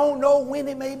 I don't know when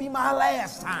it may be my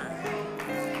last time.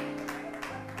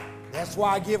 That's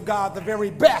why I give God the very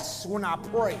best when I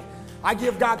pray. I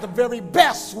give God the very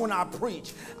best when I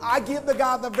preach. I give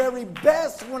God the very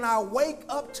best when I wake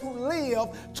up to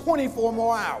live 24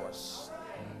 more hours.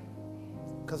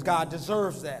 Because God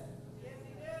deserves that.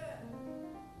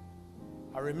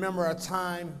 I remember a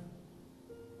time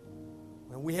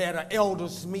when we had an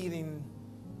elders meeting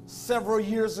several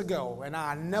years ago, and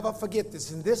I'll never forget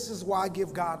this, and this is why I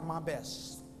give God my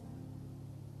best.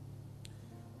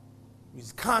 We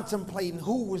was contemplating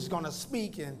who was going to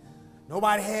speak, and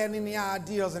nobody had any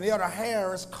ideas, and Elder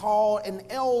Harris called an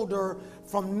elder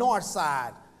from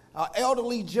Northside, an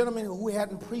elderly gentleman who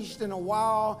hadn't preached in a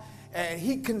while, and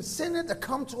he consented to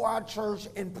come to our church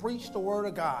and preach the word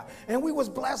of God, and we was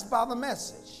blessed by the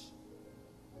message.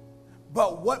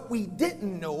 But what we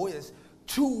didn't know is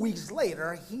 2 weeks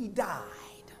later, he died.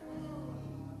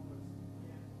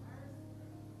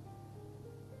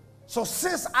 So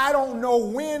since I don't know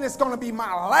when it's going to be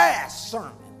my last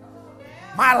sermon,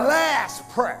 my last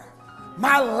prayer,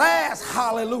 my last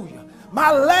hallelujah,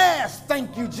 my last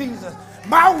thank you, Jesus,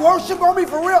 my worship going to be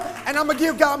for real, and I'm going to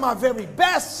give God my very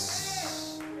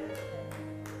best.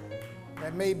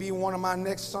 That may be one of my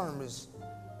next sermons.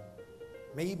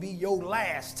 Maybe your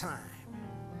last time.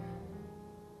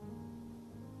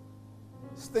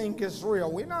 This thing is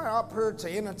real. We're not up here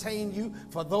to entertain you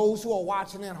for those who are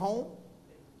watching at home.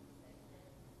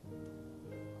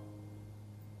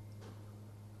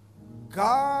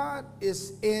 God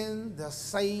is in the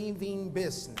saving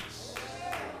business.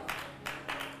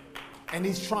 And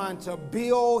he's trying to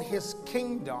build his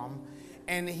kingdom,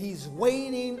 and he's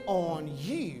waiting on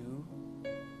you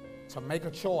to make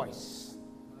a choice.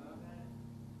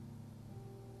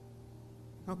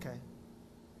 Okay.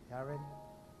 Y'all ready?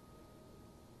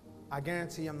 I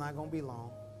guarantee I'm not going to be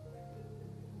long.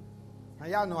 Now,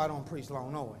 y'all know I don't preach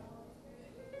long, no way.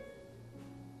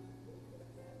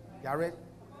 Y'all ready?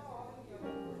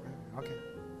 Okay,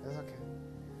 that's okay.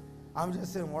 I'm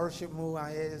just in worship mood.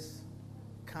 It's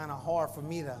kind of hard for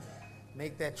me to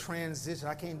make that transition.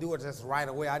 I can't do it just right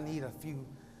away. I need a few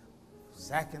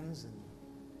seconds and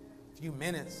a few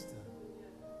minutes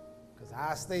because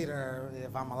I stay there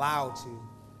if I'm allowed to.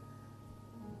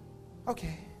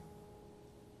 Okay.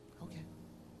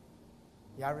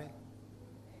 Y'all ready?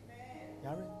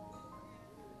 Y'all ready?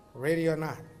 Ready or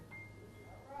not?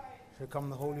 Here come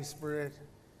the Holy Spirit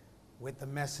with the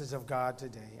message of God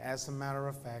today. As a matter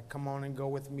of fact, come on and go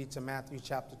with me to Matthew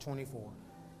chapter 24.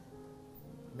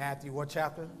 Matthew, what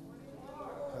chapter?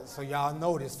 So y'all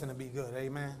know this is going to be good,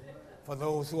 amen? For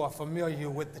those who are familiar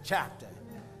with the chapter.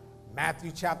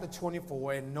 Matthew chapter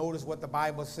 24, and notice what the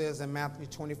Bible says in Matthew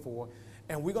 24.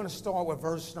 And we're going to start with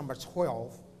verse number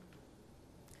 12.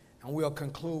 And we'll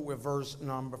conclude with verse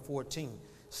number 14.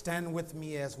 Stand with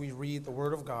me as we read the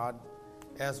Word of God,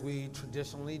 as we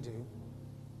traditionally do.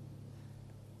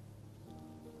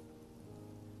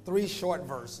 3 short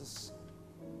verses.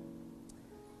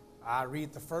 I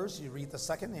read the first, you read the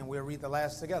second, and we'll read the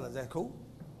last together. Is that cool?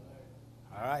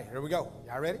 All right, here we go.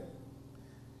 Y'all ready?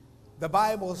 The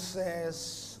Bible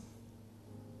says,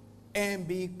 and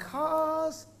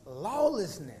because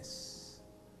lawlessness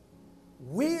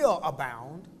will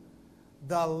abound,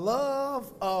 the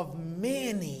love of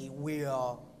many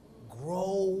will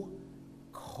grow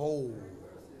cold.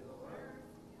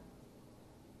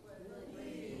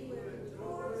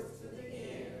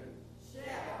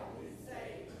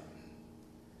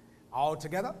 All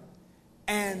together.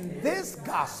 And this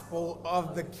gospel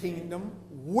of the kingdom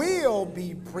will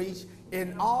be preached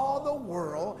in all the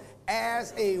world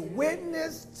as a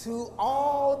witness to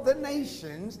all the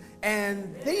nations,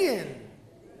 and then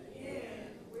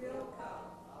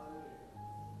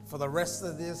for the rest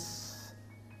of this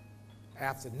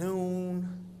afternoon,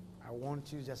 I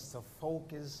want you just to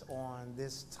focus on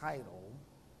this title,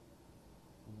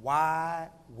 Why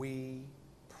We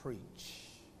Preach.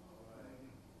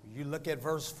 You look at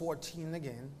verse 14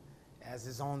 again, as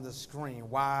is on the screen.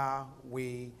 Why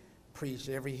we preach.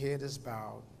 Every head is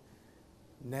bowed.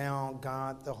 Now,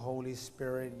 God, the Holy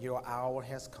Spirit, your hour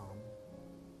has come.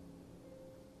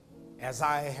 As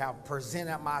I have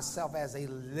presented myself as a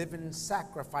living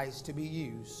sacrifice to be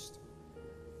used,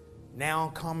 now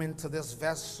come into this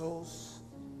vessels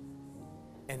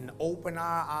and open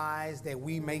our eyes that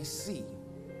we may see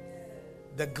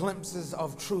the glimpses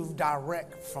of truth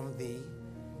direct from thee.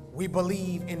 We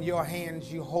believe in your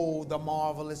hands you hold the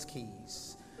marvelous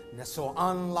keys. And so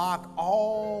unlock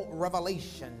all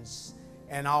revelations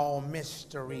and all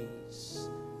mysteries.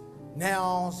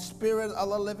 Now, Spirit of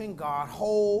the living God,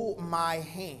 hold my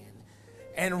hand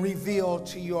and reveal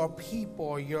to your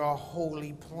people your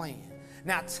holy plan.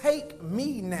 Now take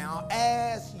me now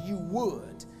as you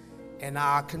would, and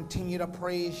I'll continue to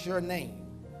praise your name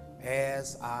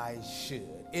as I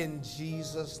should. In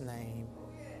Jesus' name,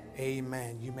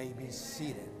 amen. You may be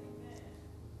seated.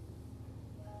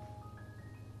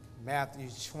 Matthew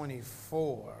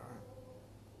 24.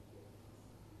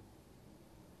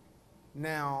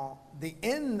 Now, the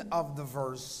end of the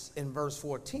verse, in verse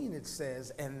 14, it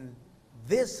says, and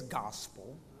this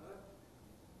gospel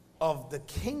of the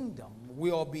kingdom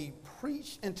will be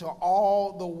preached into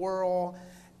all the world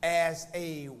as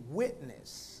a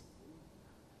witness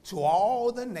to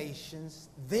all the nations,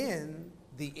 then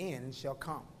the end shall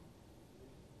come.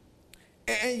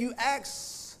 And you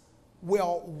ask,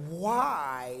 well,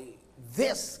 why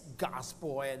this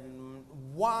gospel and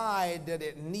why did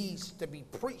it needs to be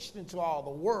preached into all the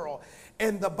world?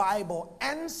 And the Bible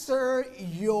answer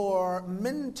your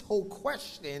mental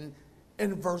question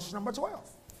in verse number 12.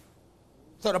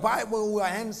 So the Bible will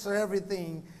answer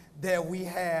everything that we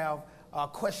have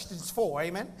questions for,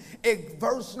 amen? In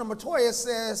verse number 12 it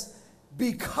says,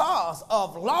 because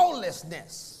of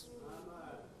lawlessness,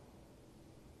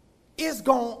 it's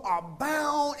going to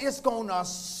abound, it's going to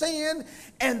sin,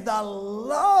 and the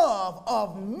love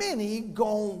of many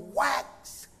going to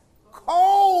wax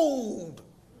cold.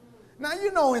 Now,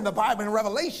 you know, in the Bible, in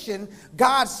Revelation,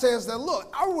 God says that,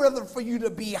 look, I'd rather for you to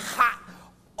be hot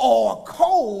or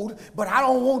cold, but I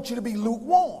don't want you to be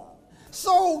lukewarm.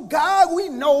 So, God, we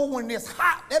know when it's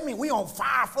hot, that means we on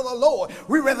fire for the Lord.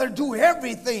 We rather do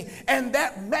everything. And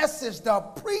that message, the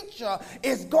preacher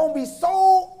is going to be so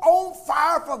on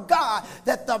fire for God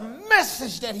that the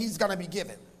message that he's going to be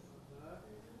given.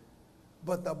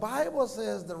 But the Bible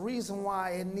says the reason why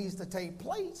it needs to take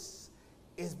place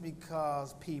is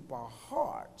because people's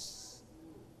hearts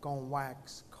going to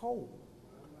wax cold.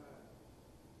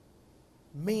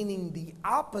 Meaning the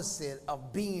opposite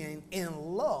of being in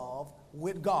love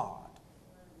with God.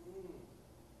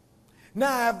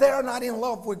 Now, if they're not in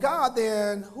love with God,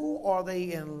 then who are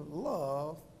they in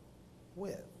love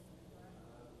with?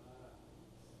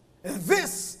 And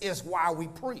this is why we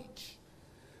preach,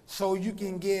 so you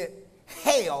can get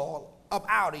hell up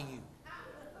out of you.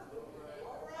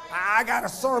 I got a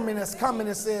sermon that's coming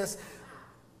that says,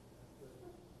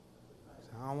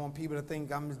 I don't want people to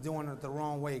think I'm just doing it the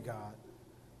wrong way, God.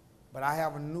 But I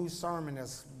have a new sermon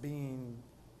that's being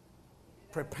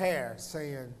prepared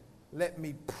saying, let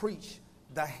me preach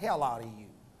the hell out of you.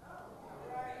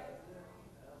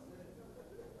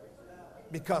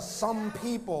 Because some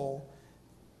people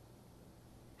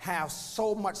have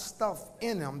so much stuff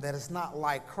in them that is not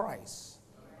like Christ.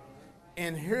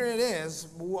 And here it is,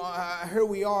 here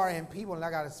we are, and people, and I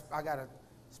gotta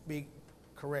speak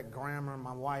correct grammar.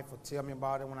 My wife will tell me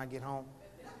about it when I get home.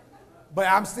 But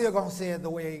I'm still going to say it the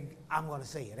way I'm going to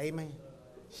say it. Amen?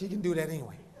 She can do that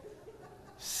anyway.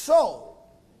 So,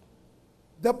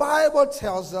 the Bible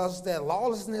tells us that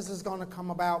lawlessness is going to come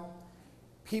about.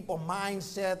 People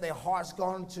mindset, their heart's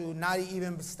going to not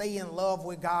even stay in love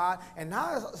with God. And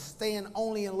not staying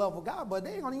only in love with God, but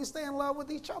they're going to even stay in love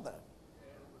with each other.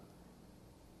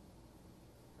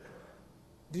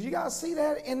 Do you guys see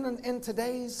that in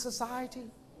today's society?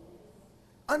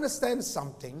 Understand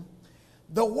something.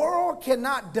 The world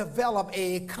cannot develop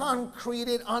a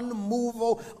concreted,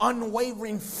 unmovable,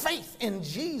 unwavering faith in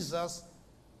Jesus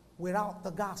without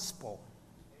the gospel.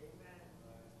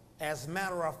 As a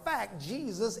matter of fact,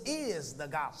 Jesus is the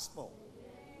gospel.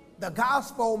 The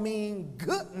gospel means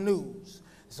good news.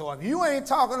 So if you ain't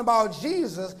talking about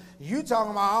Jesus, you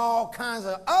talking about all kinds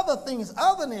of other things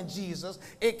other than Jesus,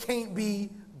 it can't be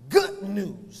good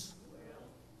news.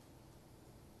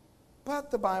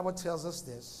 But the Bible tells us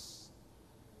this.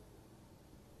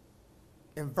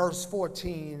 In verse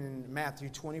 14 in Matthew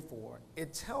 24,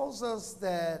 it tells us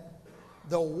that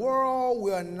the world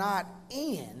will not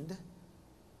end,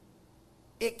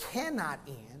 it cannot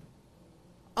end,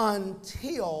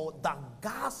 until the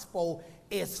gospel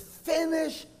is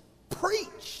finished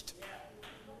preached.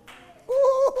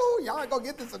 Ooh, y'all gonna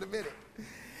get this in a minute.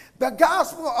 The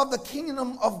gospel of the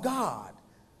kingdom of God,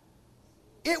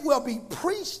 it will be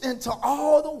preached into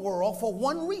all the world for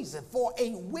one reason, for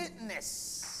a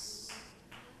witness.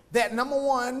 That number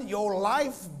one, your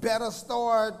life better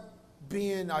start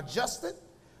being adjusted.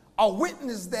 A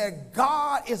witness that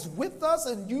God is with us,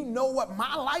 and you know what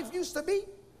my life used to be.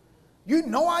 You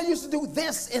know I used to do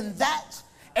this and that,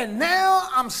 and now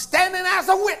I'm standing as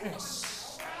a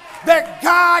witness that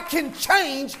God can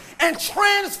change and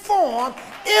transform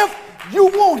if you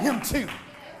want him to.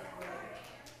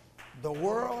 The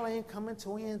world ain't coming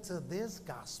to an end till this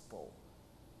gospel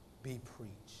be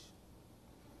preached.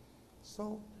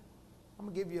 So I'm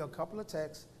going to give you a couple of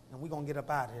texts, and we're going to get up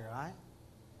out of here, all right?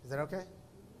 Is that okay?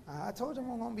 I told you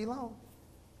I'm going to be long.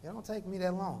 It don't take me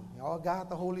that long. Y'all got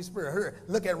the Holy Spirit. Here,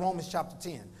 look at Romans chapter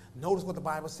 10. Notice what the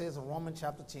Bible says in Romans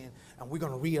chapter 10, and we're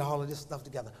going to read all of this stuff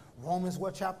together. Romans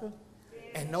what chapter?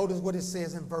 And notice what it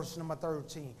says in verse number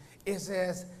 13. It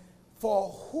says, for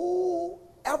who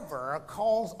whoever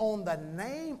calls on the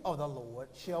name of the Lord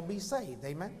shall be saved.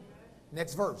 Amen.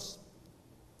 Next verse.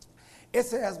 It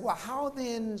says, well, how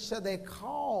then shall they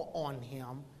call on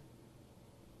him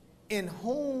in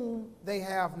whom they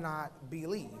have not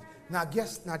believed? Now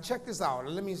check this out.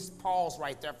 Let me pause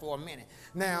right there for a minute.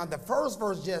 Now, the first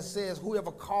verse just says,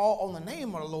 whoever call on the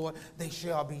name of the Lord, they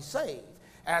shall be saved.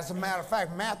 As a matter of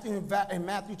fact, in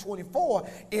Matthew 24,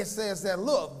 it says that,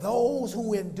 look, those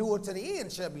who endure to the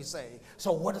end shall be saved.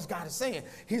 So what is God saying?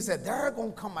 He said, there's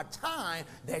going to come a time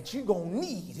that you're going to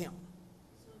need him.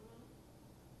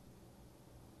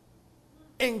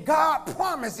 And God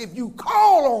promised, if you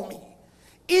call on me,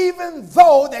 even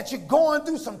though that you're going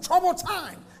through some troubled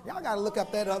time. Y'all got to look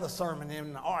up that other sermon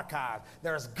in the archive.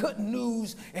 There's good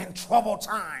news in troubled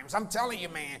times. I'm telling you,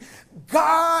 man,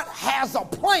 God has a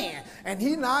plan, and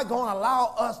he's not going to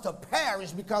allow us to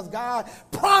perish, because God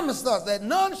promised us that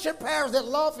none should perish that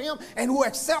love him and who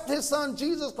accept his son,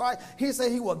 Jesus Christ. He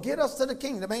said he will get us to the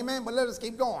kingdom. Amen. But let us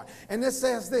keep going. And it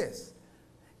says this,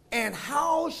 and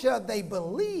how shall they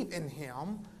believe in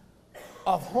him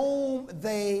of whom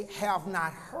they have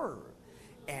not heard?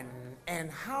 And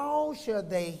how shall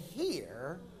they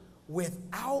hear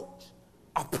without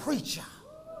a preacher?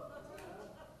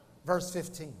 Verse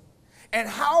 15. And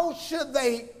how should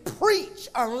they preach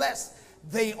unless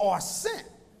they are sent?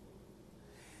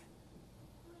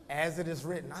 As it is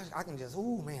written, I can just,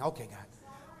 ooh, man, okay, God.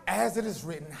 As it is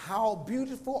written, how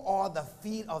beautiful are the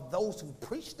feet of those who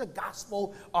preach the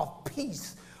gospel of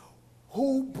peace,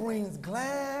 who brings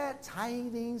glad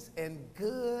tidings and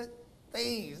good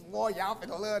things. Boy, y'all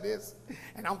finna love this,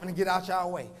 and I'm finna get out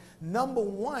y'all way. Number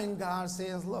one, God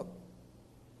says, look,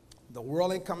 the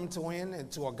world ain't coming to an end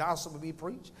until a gospel be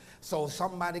preached, so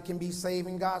somebody can be saved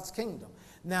in God's kingdom.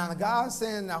 Now, God's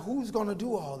saying, now who's going to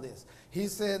do all this? He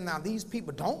said, now these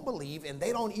people don't believe, and they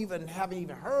haven't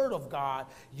even heard of God,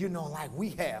 like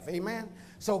we have. Amen?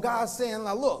 So God's saying,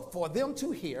 now look, for them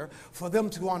to hear, for them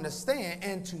to understand,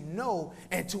 and to know,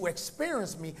 and to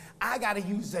experience me, I got to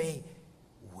use a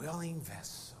willing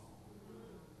vessel.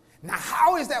 Now,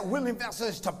 how is that willing vessel?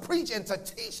 Is to preach and to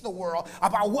teach the world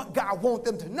about what God wants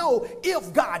them to know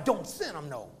if God don't send them,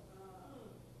 no.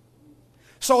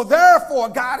 So therefore,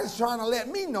 God is trying to let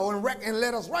me know and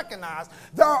let us recognize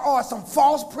there are some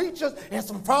false preachers and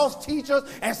some false teachers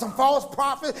and some false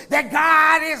prophets that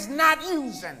God is not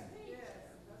using.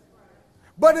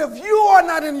 But if you are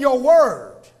not in your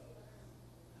word,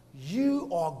 you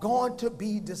are going to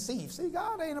be deceived. See,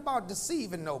 God ain't about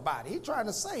deceiving nobody. He's trying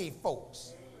to save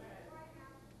folks.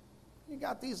 You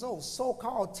got these old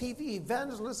so-called TV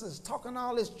evangelists talking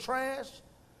all this trash.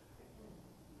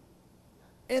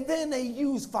 And then they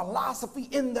use philosophy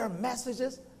in their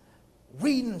messages,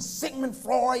 reading Sigmund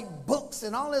Freud books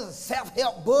and all this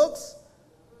self-help books.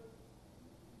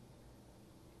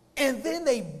 And then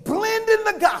they blend in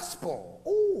the gospel.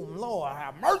 Oh, Lord,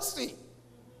 have mercy.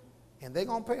 And they're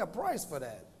going to pay a price for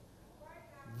that.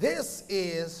 This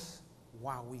is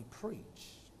why we preach.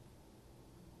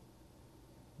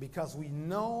 Because we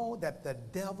know that the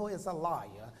devil is a liar.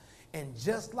 And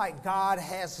just like God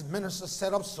has ministers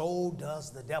set up, so does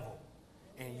the devil.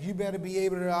 And you better be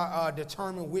able to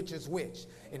determine which is which.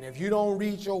 And if you don't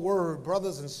read your word,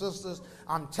 brothers and sisters,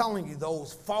 I'm telling you,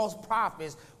 those false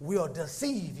prophets will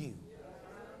deceive you.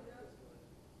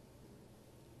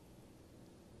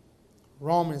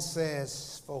 Romans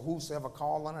says, for whosoever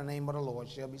call on the name of the Lord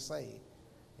shall be saved.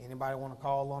 Anybody want to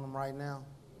call on him right now?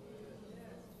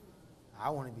 I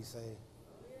want to be saved.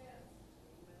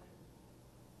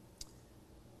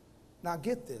 Now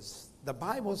get this. The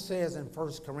Bible says in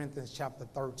 1 Corinthians chapter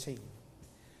 13,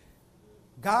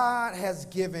 God has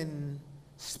given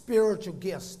spiritual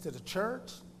gifts to the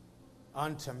church,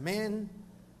 unto men,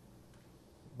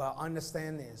 but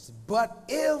understand this. But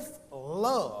if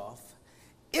love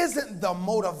isn't the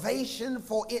motivation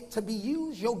for it to be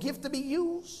used, your gift to be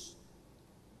used,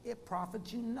 it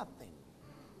profits you nothing.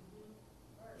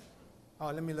 Oh,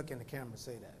 let me look in the camera and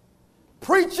say that.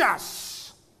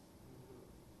 Preachers,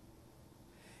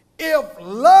 if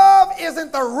love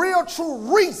isn't the real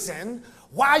true reason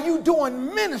why you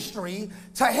doing ministry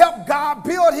to help God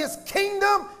build his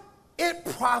kingdom, it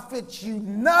profits you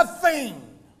nothing.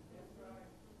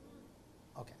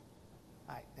 Okay.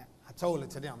 All right. Now, I told it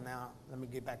to them. Now, let me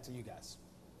get back to you guys.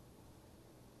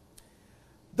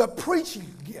 The preaching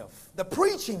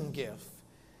gift,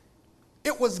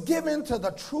 it was given to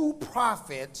the true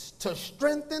prophets to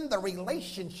strengthen the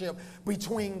relationship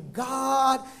between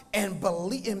God and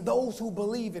those who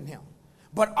believe in him.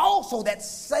 But also that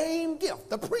same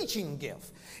gift, the preaching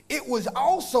gift, it was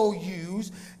also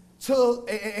used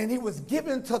and he was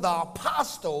given to the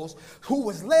apostles who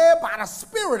was led by the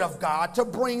Spirit of God to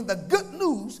bring the good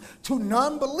news to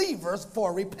non-believers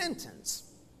for repentance.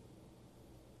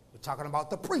 We're talking about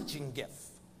the preaching gift.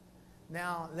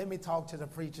 Now, let me talk to the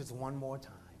preachers one more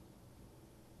time.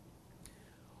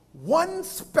 One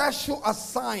special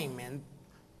assignment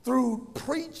through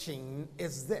preaching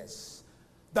is this.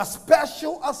 The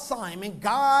special assignment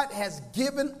God has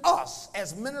given us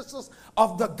as ministers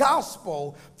of the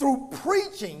gospel through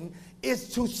preaching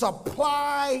is to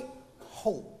supply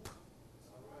hope.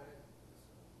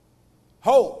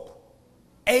 Hope.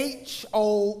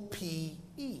 H-O-P-E.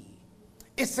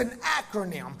 It's an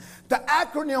acronym. The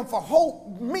acronym for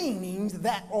hope means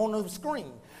that on the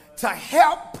screen. To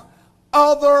help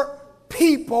other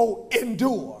people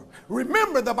endure.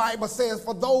 Remember, the Bible says,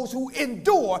 for those who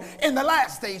endure in the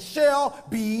last days shall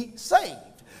be saved.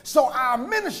 So our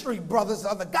ministry, brothers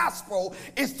of the gospel,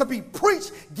 is to be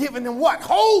preached, giving them what?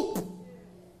 Hope.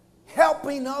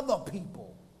 Helping other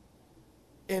people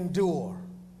endure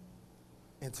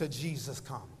until Jesus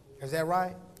comes. Is that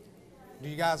right? Do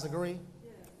you guys agree?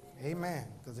 Amen.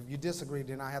 Because if you disagree,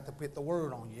 then I have to put the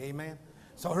word on you. Amen.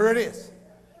 So here it is.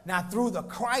 Now, through the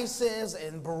crisis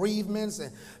and bereavements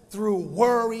and through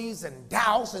worries and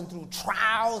doubts and through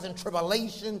trials and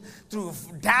tribulation, through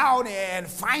doubt and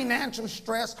financial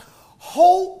stress,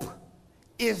 hope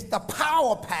is the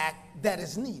power pack that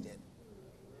is needed.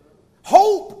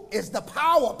 Hope is the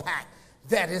power pack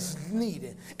that is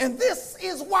needed. And this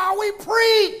is why we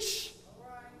preach.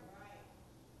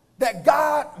 That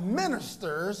God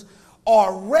ministers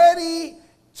are ready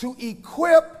to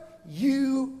equip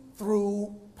you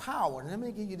through power. Let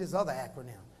me give you this other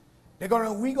acronym. We're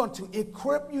going to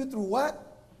equip you through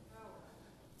what?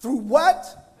 Through what?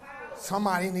 Power.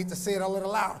 Somebody needs to say it a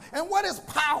little louder. And what is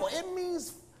power? It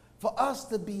means for us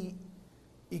to be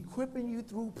equipping you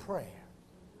through prayer.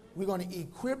 We're going to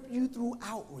equip you through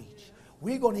outreach.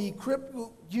 We're going to equip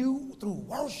you through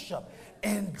worship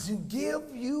and to give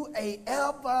you an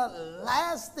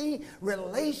everlasting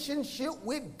relationship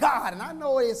with God. And I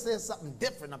know it says something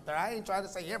different up there. I ain't trying to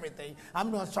say everything.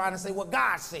 I'm just trying to say what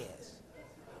God says.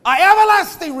 An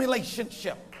everlasting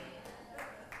relationship.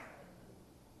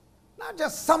 Not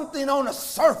just something on the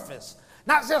surface.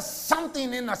 Not just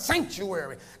something in the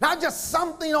sanctuary. Not just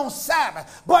something on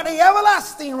Sabbath. But an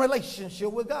everlasting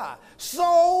relationship with God.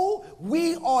 So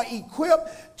we are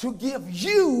equipped to give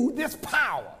you this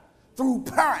power through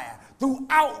prayer, through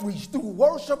outreach, through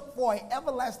worship for an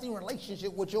everlasting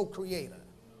relationship with your Creator.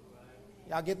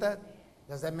 Y'all get that?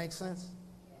 Does that make sense?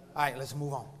 All right, let's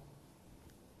move on.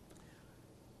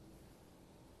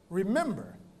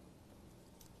 Remember,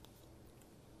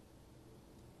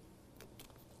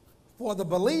 for the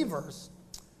believers,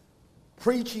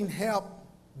 preaching helped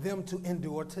them to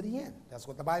endure to the end. That's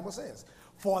what the Bible says.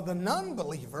 For the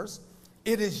non-believers,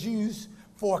 it is used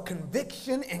for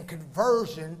conviction and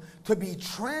conversion to be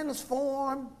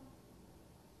transformed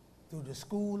through the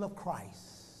school of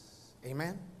Christ.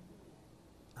 Amen?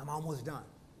 I'm almost done.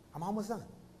 I'm almost done.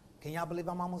 Can y'all believe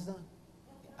I'm almost done?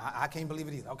 I can't believe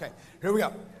it either. Okay, here we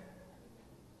go.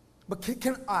 But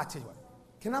I'll tell you what.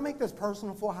 Can I make this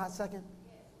personal for a hot second?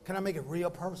 Can I make it real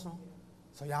personal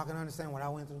so y'all can understand what I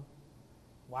went through?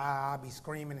 Why I be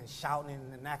screaming and shouting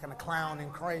and acting a clown in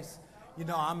Christ. You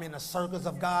know, I'm in the circus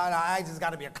of God. I just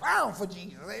got to be a clown for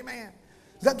Jesus. Amen.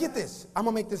 Now get this. I'm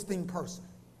going to make this thing personal.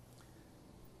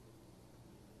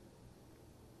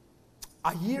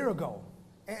 A year ago,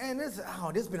 and this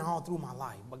has been all through my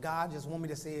life, but God just want me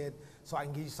to say it so I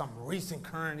can give you some recent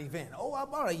current event.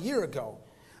 About a year ago,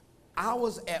 I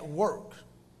was at work.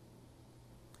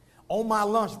 On my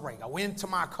lunch break, I went to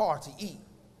my car to eat.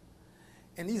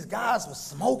 And these guys were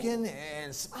smoking,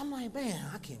 and I'm like, man,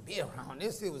 I can't be around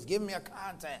this. It was giving me a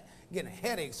contact, getting a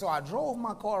headache. So I drove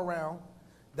my car around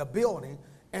the building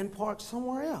and parked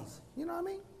somewhere else. You know what I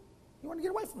mean? You want to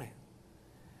get away from it.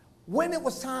 When it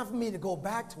was time for me to go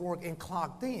back to work and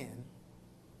clocked in,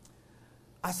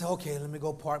 I said, okay, let me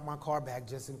go park my car back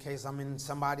just in case I'm in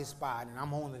somebody's spot and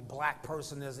I'm the only black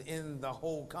person that's in the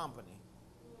whole company.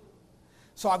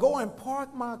 So I go and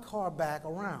park my car back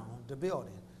around the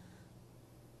building.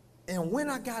 And when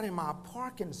I got in my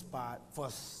parking spot, for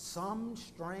some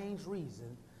strange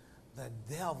reason, the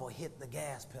devil hit the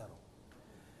gas pedal.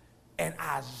 And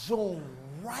I zoomed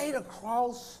right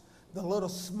across the little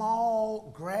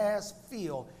small grass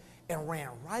field and ran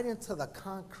right into the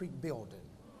concrete building.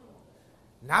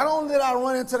 Not only did I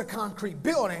run into the concrete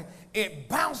building, it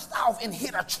bounced off and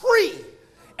hit a tree.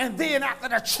 And then after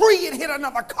the tree, it hit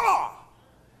another car.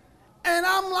 And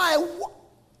I'm like,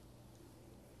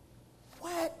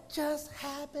 what just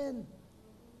happened?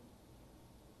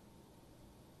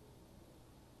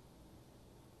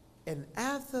 And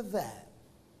after that,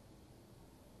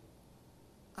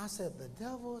 I said, the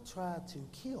devil tried to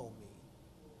kill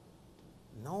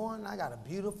me, knowing I got a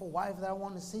beautiful wife that I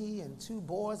want to see and 2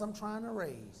 boys I'm trying to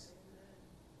raise,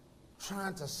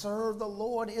 trying to serve the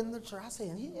Lord in the church. I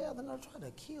said, yeah, they're going to try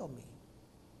to kill me.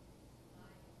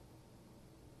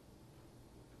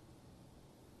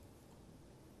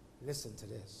 Listen to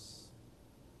this.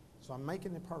 So I'm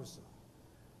making it personal.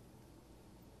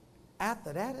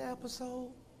 After that episode,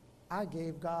 I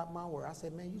gave God my word. I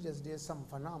said, man, you just did something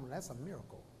phenomenal. That's a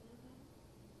miracle.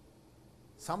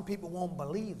 Some people won't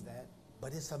believe that,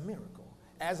 but it's a miracle.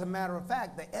 As a matter of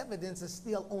fact, the evidence is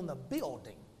still on the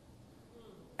building.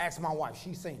 Ask my wife,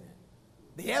 she's seen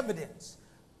it. The evidence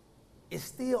is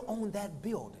still on that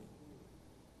building.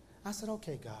 I said,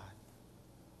 okay, God.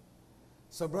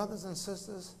 So brothers and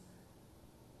sisters,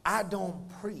 I don't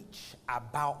preach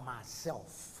about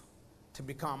myself to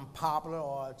become popular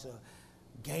or to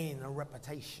gain a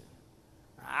reputation.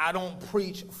 I don't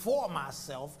preach for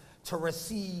myself to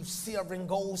receive silver and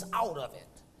golds out of it.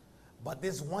 But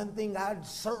this one thing I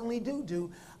certainly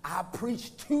do, I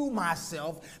preach to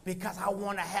myself because I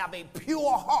want to have a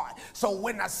pure heart. So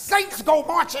when the saints go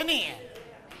marching in,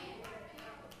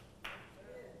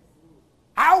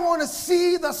 I want to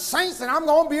see the saints, and I'm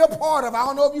going to be a part of it. I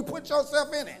don't know if you put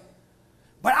yourself in it.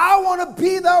 But I want to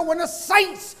be there when the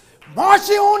saints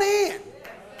marching on in.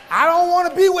 I don't want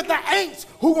to be with the ain'ts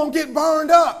who going to get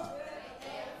burned up.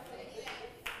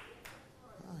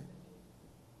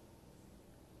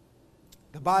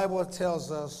 The Bible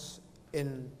tells us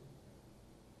in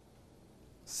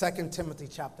 2 Timothy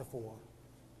chapter 4.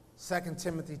 2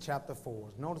 Timothy chapter 4.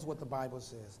 Notice what the Bible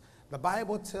says. The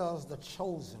Bible tells the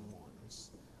chosen ones.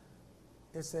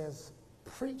 It says,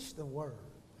 preach the word.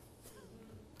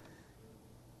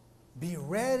 Be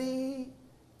ready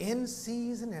in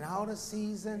season and out of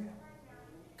season.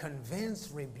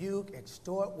 Convince, rebuke,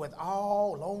 exhort with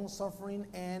all long suffering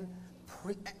and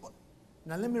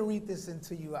Now let me read this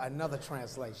into you another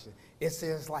translation. It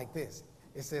says like this.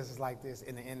 It says like this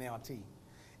in the NLT.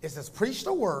 It says, preach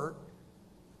the word,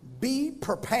 be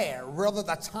prepared whether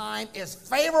the time is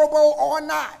favorable or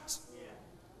not.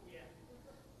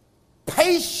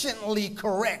 Patiently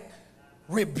correct,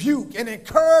 rebuke, and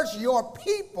encourage your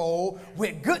people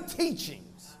with good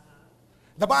teachings.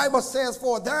 The Bible says,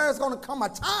 for there is going to come a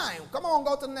time. Come on,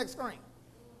 go to the next screen.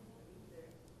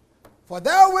 For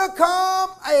there will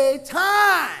come a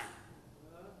time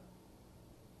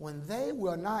when they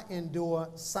will not endure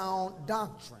sound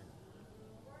doctrine,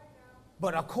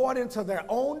 but according to their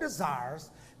own desires,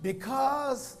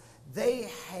 because they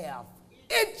have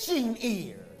itching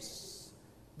ears,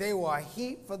 they will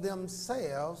heap for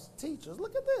themselves teachers.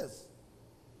 Look at this.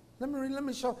 Let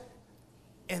me show.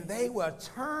 And they will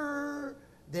turn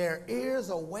their ears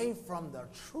away from the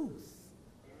truth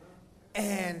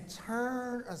and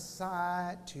turn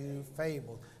aside to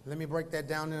fables. Let me break that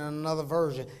down in another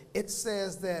version. It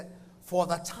says that for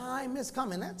the time is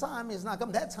coming. That time is not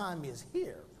coming. That time is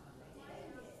here.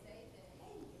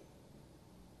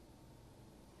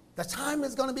 The time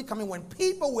is going to be coming when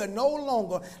people will no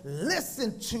longer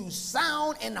listen to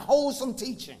sound and wholesome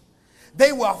teaching.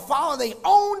 They will follow their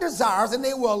own desires, and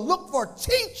they will look for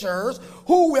teachers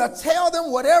who will tell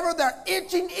them whatever their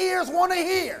itching ears want to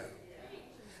hear.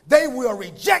 They will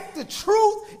reject the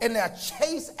truth and they'll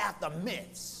chase after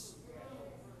myths.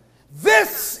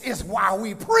 This is why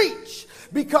we preach,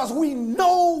 because we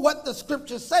know what the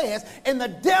scripture says, and the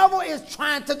devil is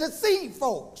trying to deceive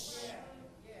folks.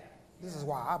 This is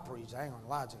why I preach. I ain't gonna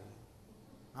lie to you.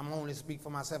 I'm only speak for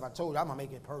myself. I told you I'm gonna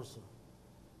make it personal.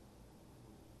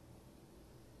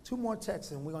 2 more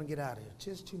texts and we're gonna get out of here.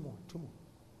 Just 2 more.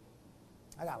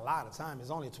 I got a lot of time.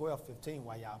 It's only 12:15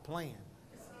 while y'all playing.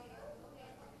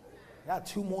 I got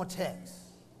 2 more texts.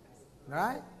 All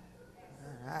right?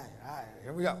 All right,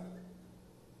 here we go.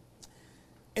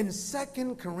 In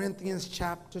 2 Corinthians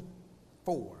chapter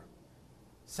 4.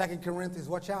 2 Corinthians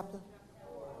what chapter?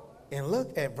 And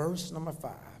look at verse number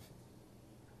 5.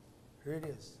 Here it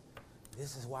is.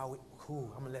 This is why I'm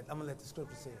gonna let the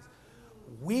scripture says.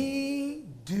 We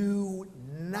do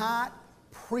not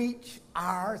preach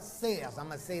ourselves. I'm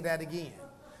gonna say that again.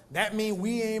 That means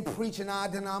we ain't preaching our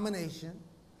denomination.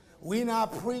 We're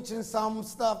not preaching some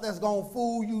stuff that's going to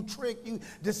fool you, trick you,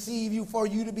 deceive you for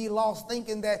you to be lost,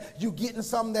 thinking that you're getting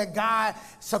something that God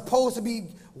supposed to be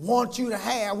want you to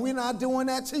have. We're not doing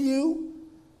that to you.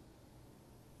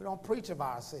 We don't preach of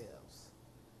ourselves.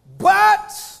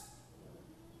 But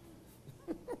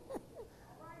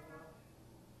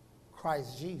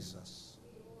Christ Jesus.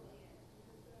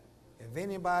 If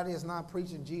anybody is not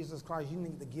preaching Jesus Christ, you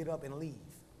need to get up and leave.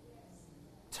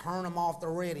 turn them off the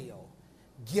radio,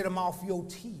 get them off your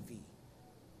TV.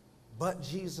 But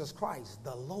Jesus Christ,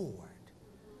 the Lord,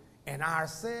 and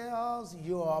ourselves,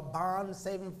 you are bond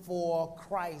saving for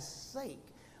Christ's sake.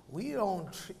 We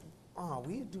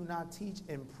do not teach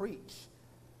and preach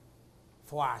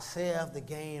for ourselves to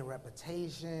gain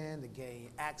reputation, to gain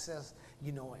access,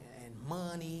 and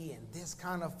money and this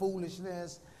kind of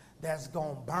foolishness that's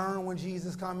going to burn when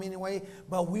Jesus comes anyway.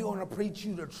 But we want to preach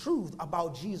you the truth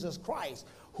about Jesus Christ,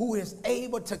 who is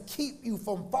able to keep you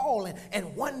from falling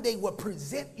and one day will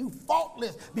present you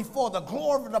faultless before the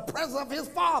glory of the presence of his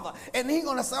Father. And he's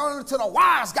going to say unto the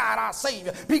wise God, our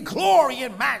Savior, be glory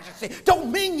and majesty,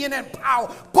 dominion and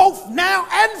power, both now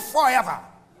and forever.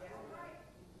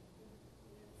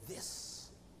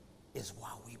 This is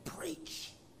why we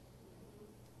preach.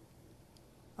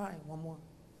 All right, one more.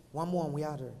 One more and we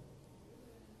out here.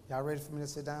 Y'all ready for me to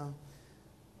sit down?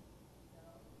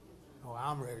 Oh,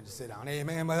 I'm ready to sit down.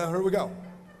 Amen. Well, here we go.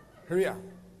 Here we are.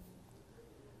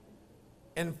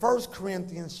 In 1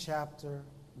 Corinthians chapter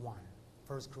 1.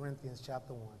 1 Corinthians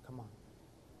chapter 1. Come on.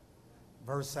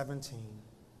 Verse 17.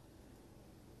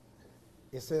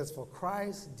 It says, for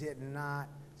Christ did not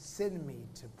send me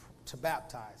to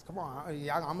baptize. Come on.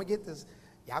 Y'all, I'm going to get this.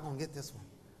 Y'all going to get this one.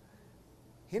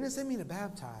 He didn't send me to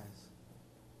baptize,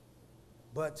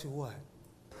 but to what?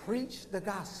 Preach the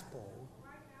gospel.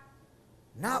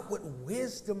 Not with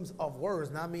wisdoms of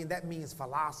words. Now, that means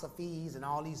philosophies and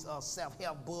all these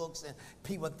self-help books, and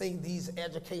people think these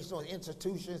educational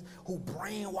institutions who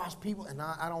brainwash people, and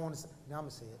I don't want to say, now I'm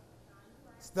going to say it.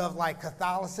 Stuff like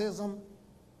Catholicism.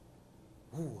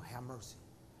 Ooh, have mercy.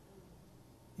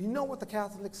 You know what the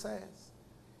Catholic says?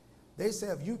 They say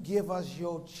if you give us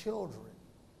your children,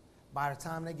 by the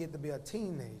time they get to be a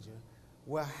teenager,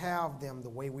 we'll have them the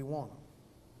way we want them.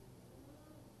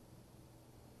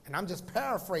 And I'm just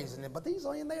paraphrasing it, but these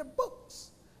are in their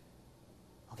books.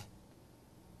 Okay.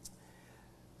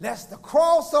 Lest the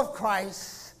cross of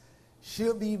Christ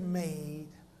should be made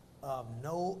of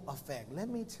no effect. Let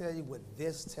me tell you what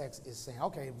this text is saying.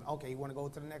 Okay, you want to go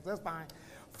to the next? That's fine.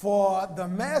 For the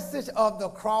message of the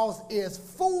cross is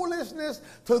foolishness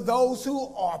to those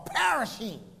who are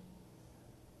perishing.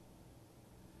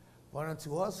 But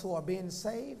unto us who are being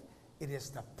saved, it is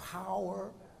the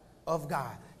power of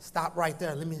God. Stop right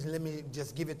there. Let me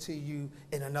just give it to you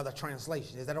in another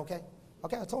translation. Is that okay?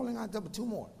 Okay, I told you I got two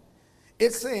more.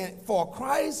 It's saying, for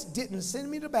Christ didn't send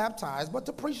me to baptize, but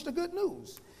to preach the good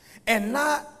news. And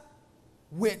not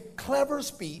with clever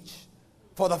speech,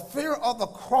 for the fear of the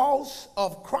cross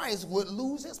of Christ would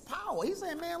lose its power. He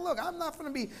said, man, look, I'm not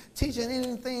going to be teaching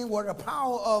anything where the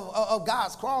power of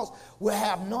God's cross will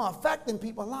have no effect in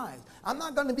people's lives. I'm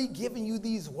not going to be giving you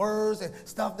these words and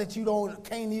stuff that you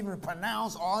can't even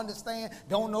pronounce or understand,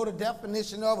 don't know the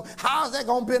definition of. How is that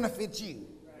going to benefit you?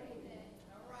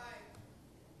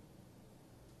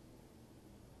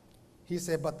 He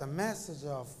said, but the message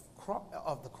of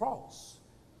the cross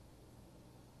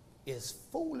is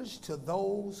foolish to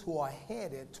those who are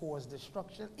headed towards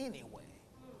destruction anyway.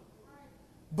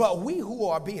 But we who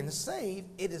are being saved,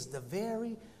 it is the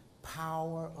very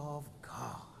power of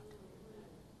God.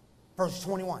 Verse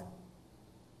 21.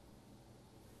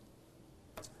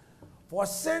 For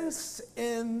since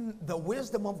in the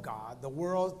wisdom of God, the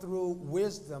world through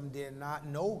wisdom did not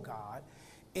know God,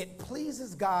 it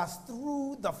pleases God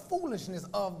through the foolishness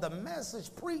of the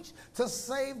message preached to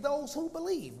save those who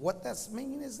believe. What that's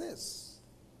meaning is this.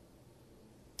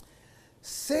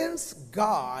 Since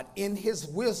God in his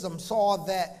wisdom saw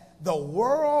that the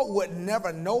world would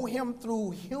never know him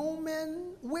through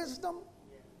human wisdom,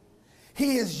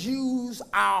 he has used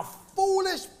our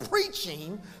foolish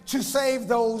preaching to save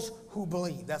those who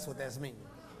believe. That's what that's meaning.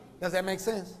 Does that make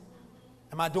sense?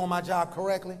 Am I doing my job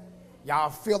correctly?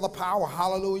 Y'all feel the power,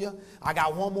 hallelujah. I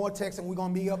got one more text and we're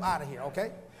going to be up out of here,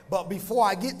 okay? But before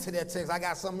I get to that text, I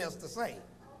got something else to say.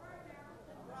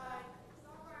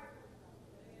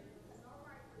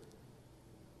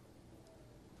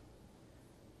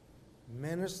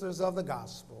 Ministers of the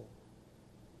gospel,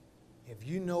 if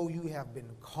you know you have been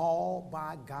called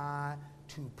by God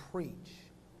to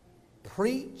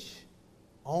preach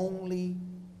only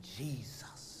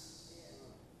Jesus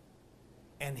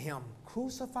and him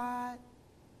crucified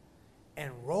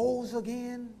and rose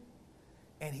again,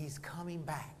 and he's coming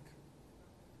back.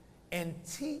 And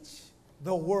teach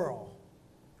the world,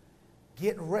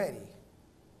 get ready,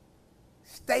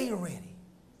 stay ready,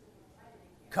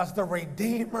 because the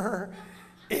Redeemer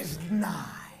is nigh.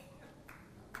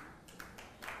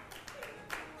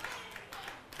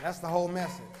 That's the whole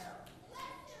message.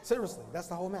 Seriously, that's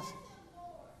the whole message.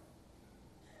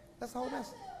 That's the whole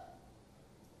message.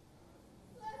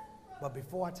 But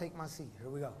before I take my seat, here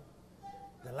we go.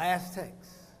 The last text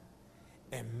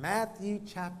in Matthew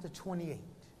chapter 28.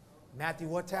 Matthew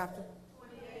what chapter?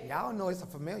 28. Y'all know it's a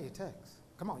familiar text.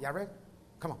 Come on, y'all ready?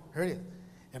 Come on, here it is.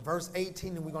 In verse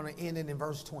 18, and we're going to end it in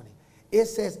verse 20. It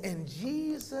says, and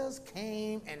Jesus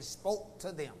came and spoke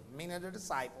to them, meaning the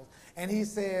disciples, and he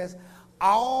says,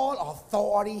 all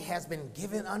authority has been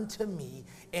given unto me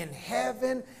in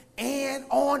heaven and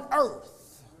on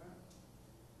earth.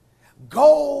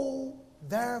 Go,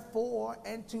 therefore,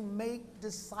 and to make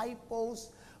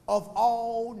disciples of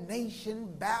all nations,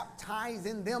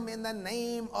 baptizing them in the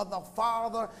name of the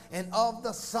Father and of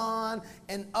the Son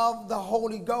and of the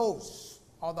Holy Ghost,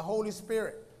 or the Holy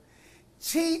Spirit.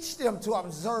 Teach them to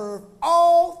observe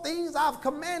all things I've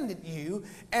commanded you,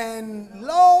 and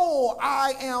lo,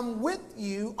 I am with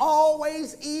you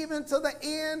always, even to the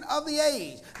end of the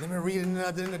age. Let me read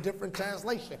it in a different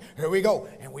translation. Here we go,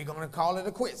 and we're going to call it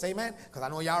a quits, amen? Because I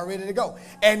know y'all ready to go.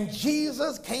 And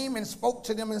Jesus came and spoke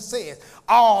to them and said,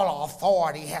 all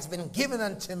authority has been given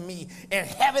unto me in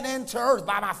heaven and to earth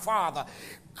by my Father.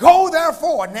 Go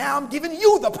therefore, now I'm giving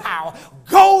you the power.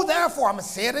 Go therefore, I'm going to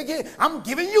say it again. I'm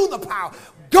giving you the power.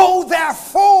 Go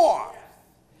therefore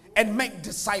and make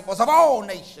disciples of all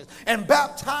nations and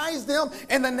baptize them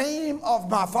in the name of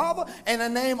my Father, in the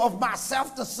name of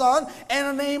myself, the Son,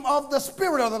 and the name of the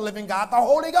Spirit of the living God, the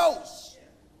Holy Ghost.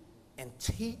 And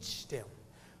teach them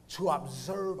to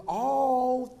observe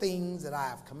all things that I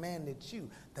have commanded you.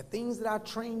 The things that I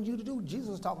trained you to do. Jesus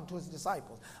was talking to his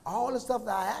disciples. All the stuff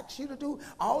that I asked you to do,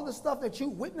 all the stuff that you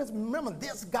witnessed. Remember,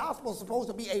 this gospel is supposed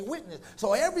to be a witness.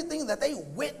 So everything that they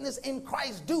witness in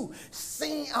Christ do,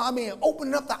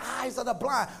 opening up the eyes of the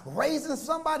blind, raising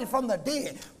somebody from the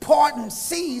dead, parting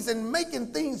seas and making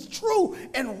things true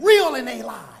and real in their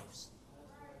lives.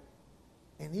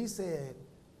 And he said,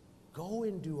 go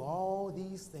and do all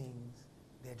these things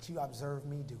that you observe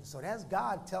me do. So that's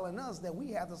God telling us that we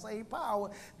have the same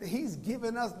power, that he's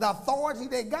given us the authority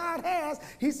that God has.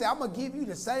 He said, I'm going to give you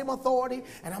the same authority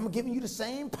and I'm giving you the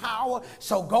same power.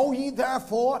 So go ye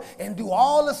therefore and do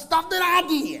all the stuff that I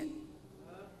did.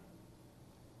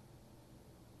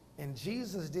 And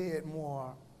Jesus did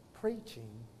more preaching.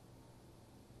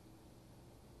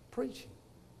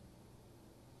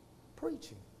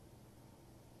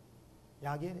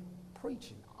 Y'all get it?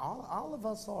 Preaching. All of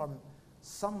us are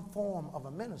some form of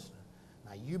a minister.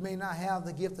 Now, you may not have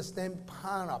the gift to stand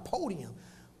behind a podium,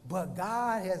 but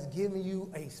God has given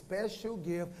you a special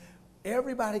gift.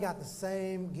 Everybody got the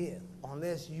same gift,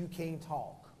 unless you can't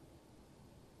talk.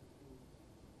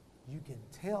 You can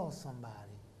tell somebody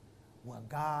what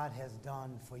God has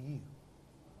done for you,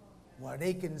 where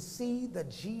they can see the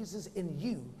Jesus in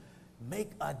you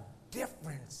make a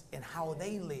difference in how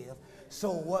they live.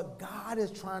 So what God is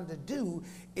trying to do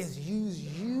is use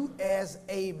you as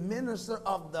a minister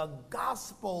of the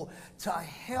gospel to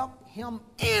help him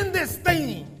in this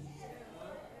thing.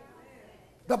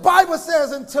 The Bible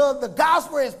says until the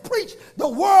gospel is preached, the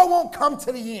world won't come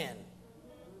to the end.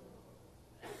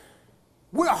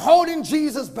 We're holding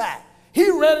Jesus back.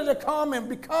 He's ready to come, and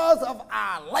because of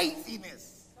our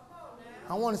laziness.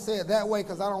 I want to say it that way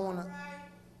because I don't want to.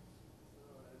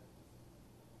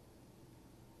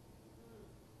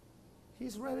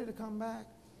 He's ready to come back.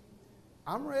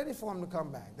 I'm ready for him to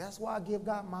come back. That's why I give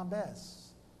God my best.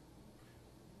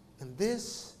 And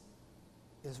this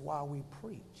is why we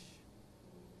preach.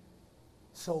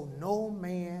 So no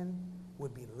man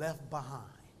would be left behind.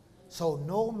 So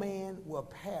no man will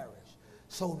perish.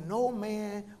 So no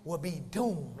man will be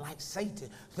doomed like Satan.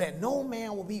 That no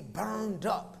man will be burned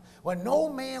up. Where no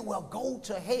man will go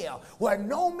to hell. Where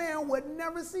no man would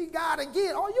never see God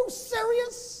again. Are you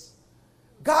serious?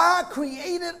 God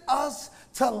created us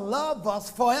to love us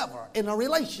forever in a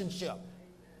relationship.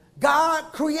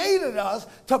 God created us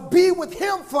to be with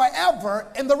him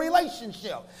forever in the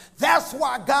relationship. That's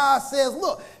why God says,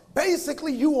 look,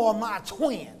 basically you are my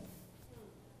twin.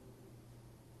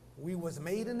 We was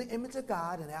made in the image of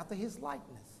God and after his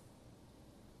likeness.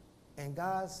 And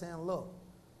God's saying, look,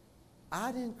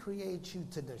 I didn't create you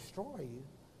to destroy you.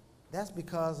 That's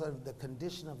because of the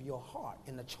condition of your heart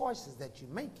and the choices that you're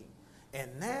making. And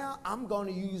now I'm going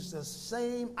to use the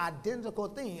same identical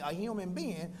thing, a human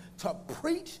being, to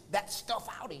preach that stuff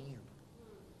out of you.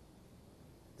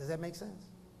 Does that make sense?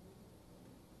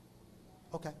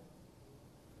 Okay.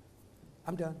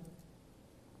 I'm done.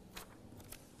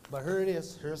 But here it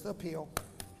is. Here's the appeal.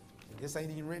 This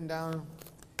ain't even written down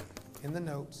in the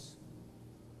notes.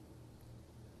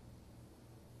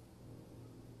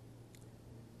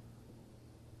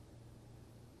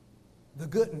 The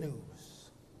good news.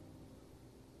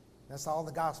 That's all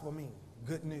the gospel means.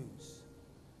 Good news.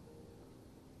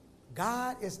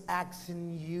 God is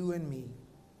asking you and me,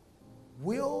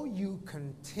 will you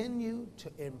continue to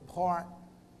impart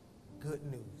good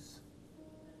news?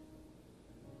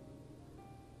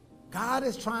 God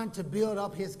is trying to build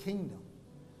up his kingdom.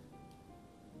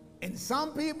 And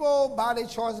some people, by their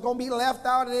choice, are going to be left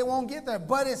out and they won't get there.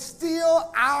 But it's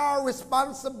still our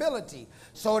responsibility.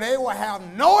 So they will have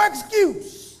no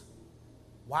excuse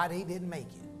why they didn't make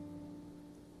it.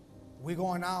 We're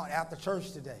going out after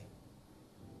church today.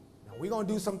 Now, we're going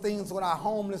to do some things with our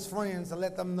homeless friends to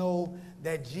let them know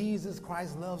that Jesus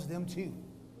Christ loves them too.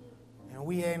 And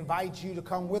we invite you to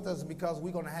come with us because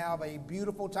we're going to have a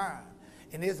beautiful time.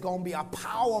 And it's going to be a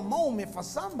power moment for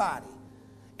somebody.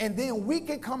 And then we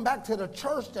can come back to the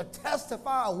church to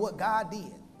testify of what God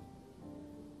did.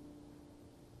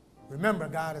 Remember,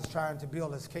 God is trying to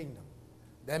build his kingdom.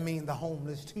 That means the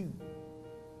homeless too.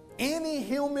 Any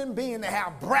human being that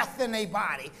have breath in their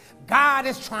body, God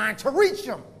is trying to reach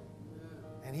them.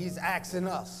 And he's asking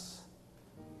us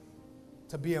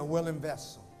to be a willing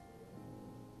vessel,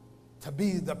 to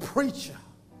be the preacher,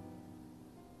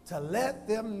 to let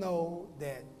them know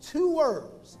that 2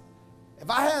 words. If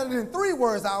I had it in 3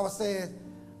 words, I would say,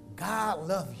 God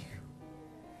love you.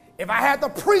 If I had to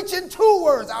preach in 2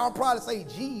 words, I would probably say,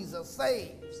 Jesus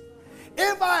saves.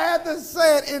 If I had to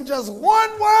say it in just 1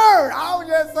 word, I would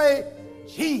just say,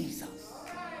 Jesus.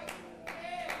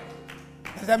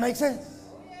 Does that make sense?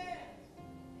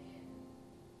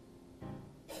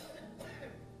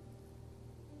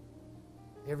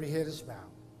 Every head is bowed.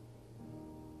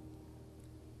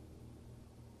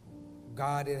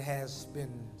 God, it has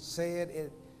been said,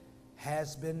 it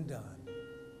has been done.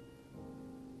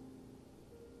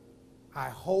 I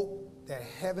hope that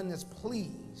heaven is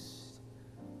pleased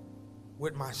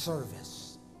with my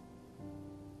service.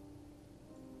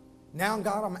 Now,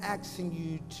 God, I'm asking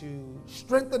you to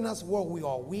strengthen us where we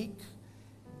are weak,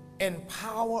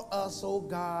 empower us, oh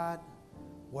God,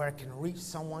 where it can reach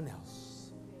someone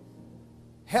else.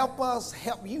 Help us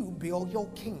help you build your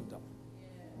kingdom.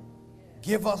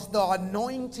 Give us the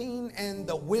anointing and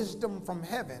the wisdom from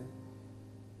heaven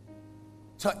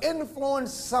to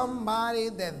influence somebody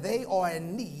that they are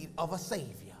in need of a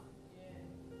Savior.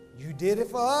 You did it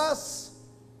for us.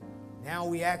 Now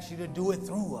we ask you to do it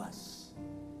through us.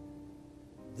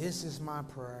 This is my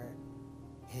prayer.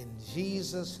 In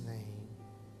Jesus' name,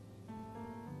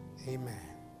 amen.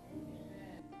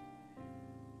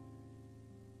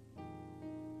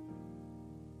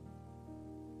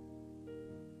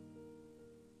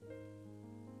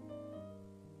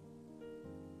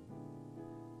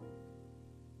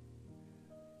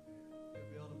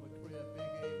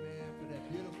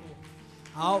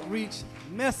 Outreach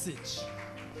message.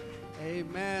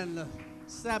 Amen. The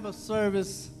Sabbath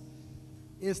service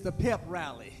is the pep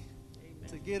rally. Amen.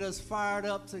 To get us fired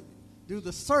up to do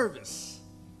the service.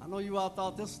 I know you all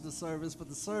thought this was the service, but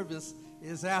the service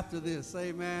is after this.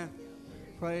 Amen.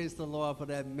 Praise the Lord for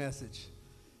that message.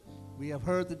 We have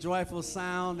heard the joyful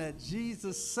sound that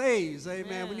Jesus saves.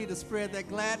 Amen. We need to spread that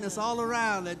gladness all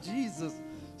around that Jesus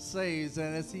saves.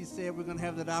 And as he said, we're going to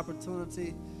have that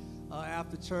opportunity.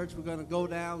 After church, we're going to go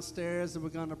downstairs and we're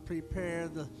going to prepare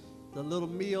the little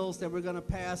meals that we're going to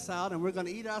pass out, and we're going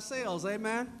to eat ourselves.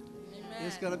 Amen? Amen.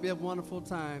 It's going to be a wonderful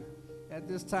time. At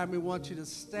this time, we want you to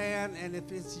stand, and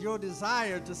if it's your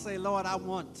desire to say, Lord, I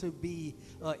want to be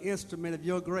an instrument of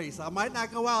your grace. I might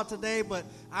not go out today, but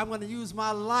I'm going to use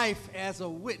my life as a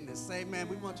witness. Amen.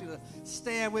 We want you to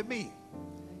stand with me.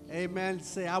 Amen.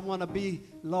 Say, I want to be,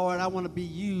 Lord, I want to be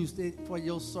used for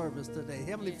your service today.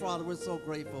 Heavenly Father, we're so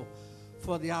grateful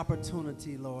for the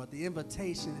opportunity, Lord, the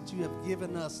invitation that you have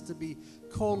given us to be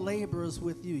co-laborers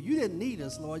with you. You didn't need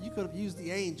us, Lord. You could have used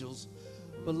the angels,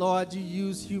 but, Lord, you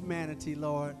used humanity,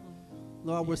 Lord.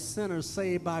 Lord, we're sinners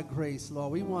saved by grace,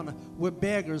 Lord. We're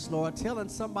beggars, Lord, telling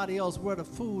somebody else where the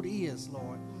food is,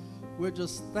 Lord. We're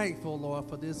just thankful, Lord,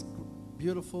 for this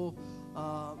beautiful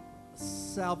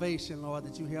salvation, Lord,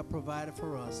 that you have provided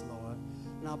for us, Lord.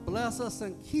 Now bless us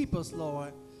and keep us,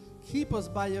 Lord. Keep us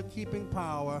by your keeping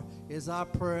power is our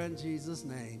prayer in Jesus'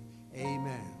 name.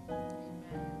 Amen.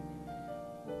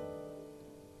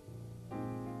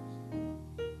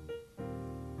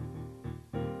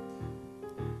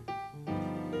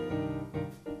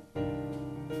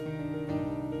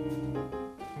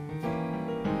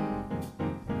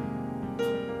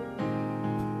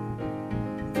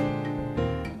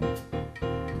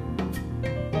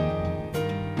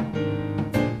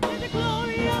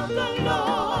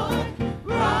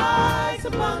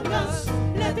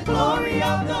 Let the glory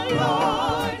of the Lord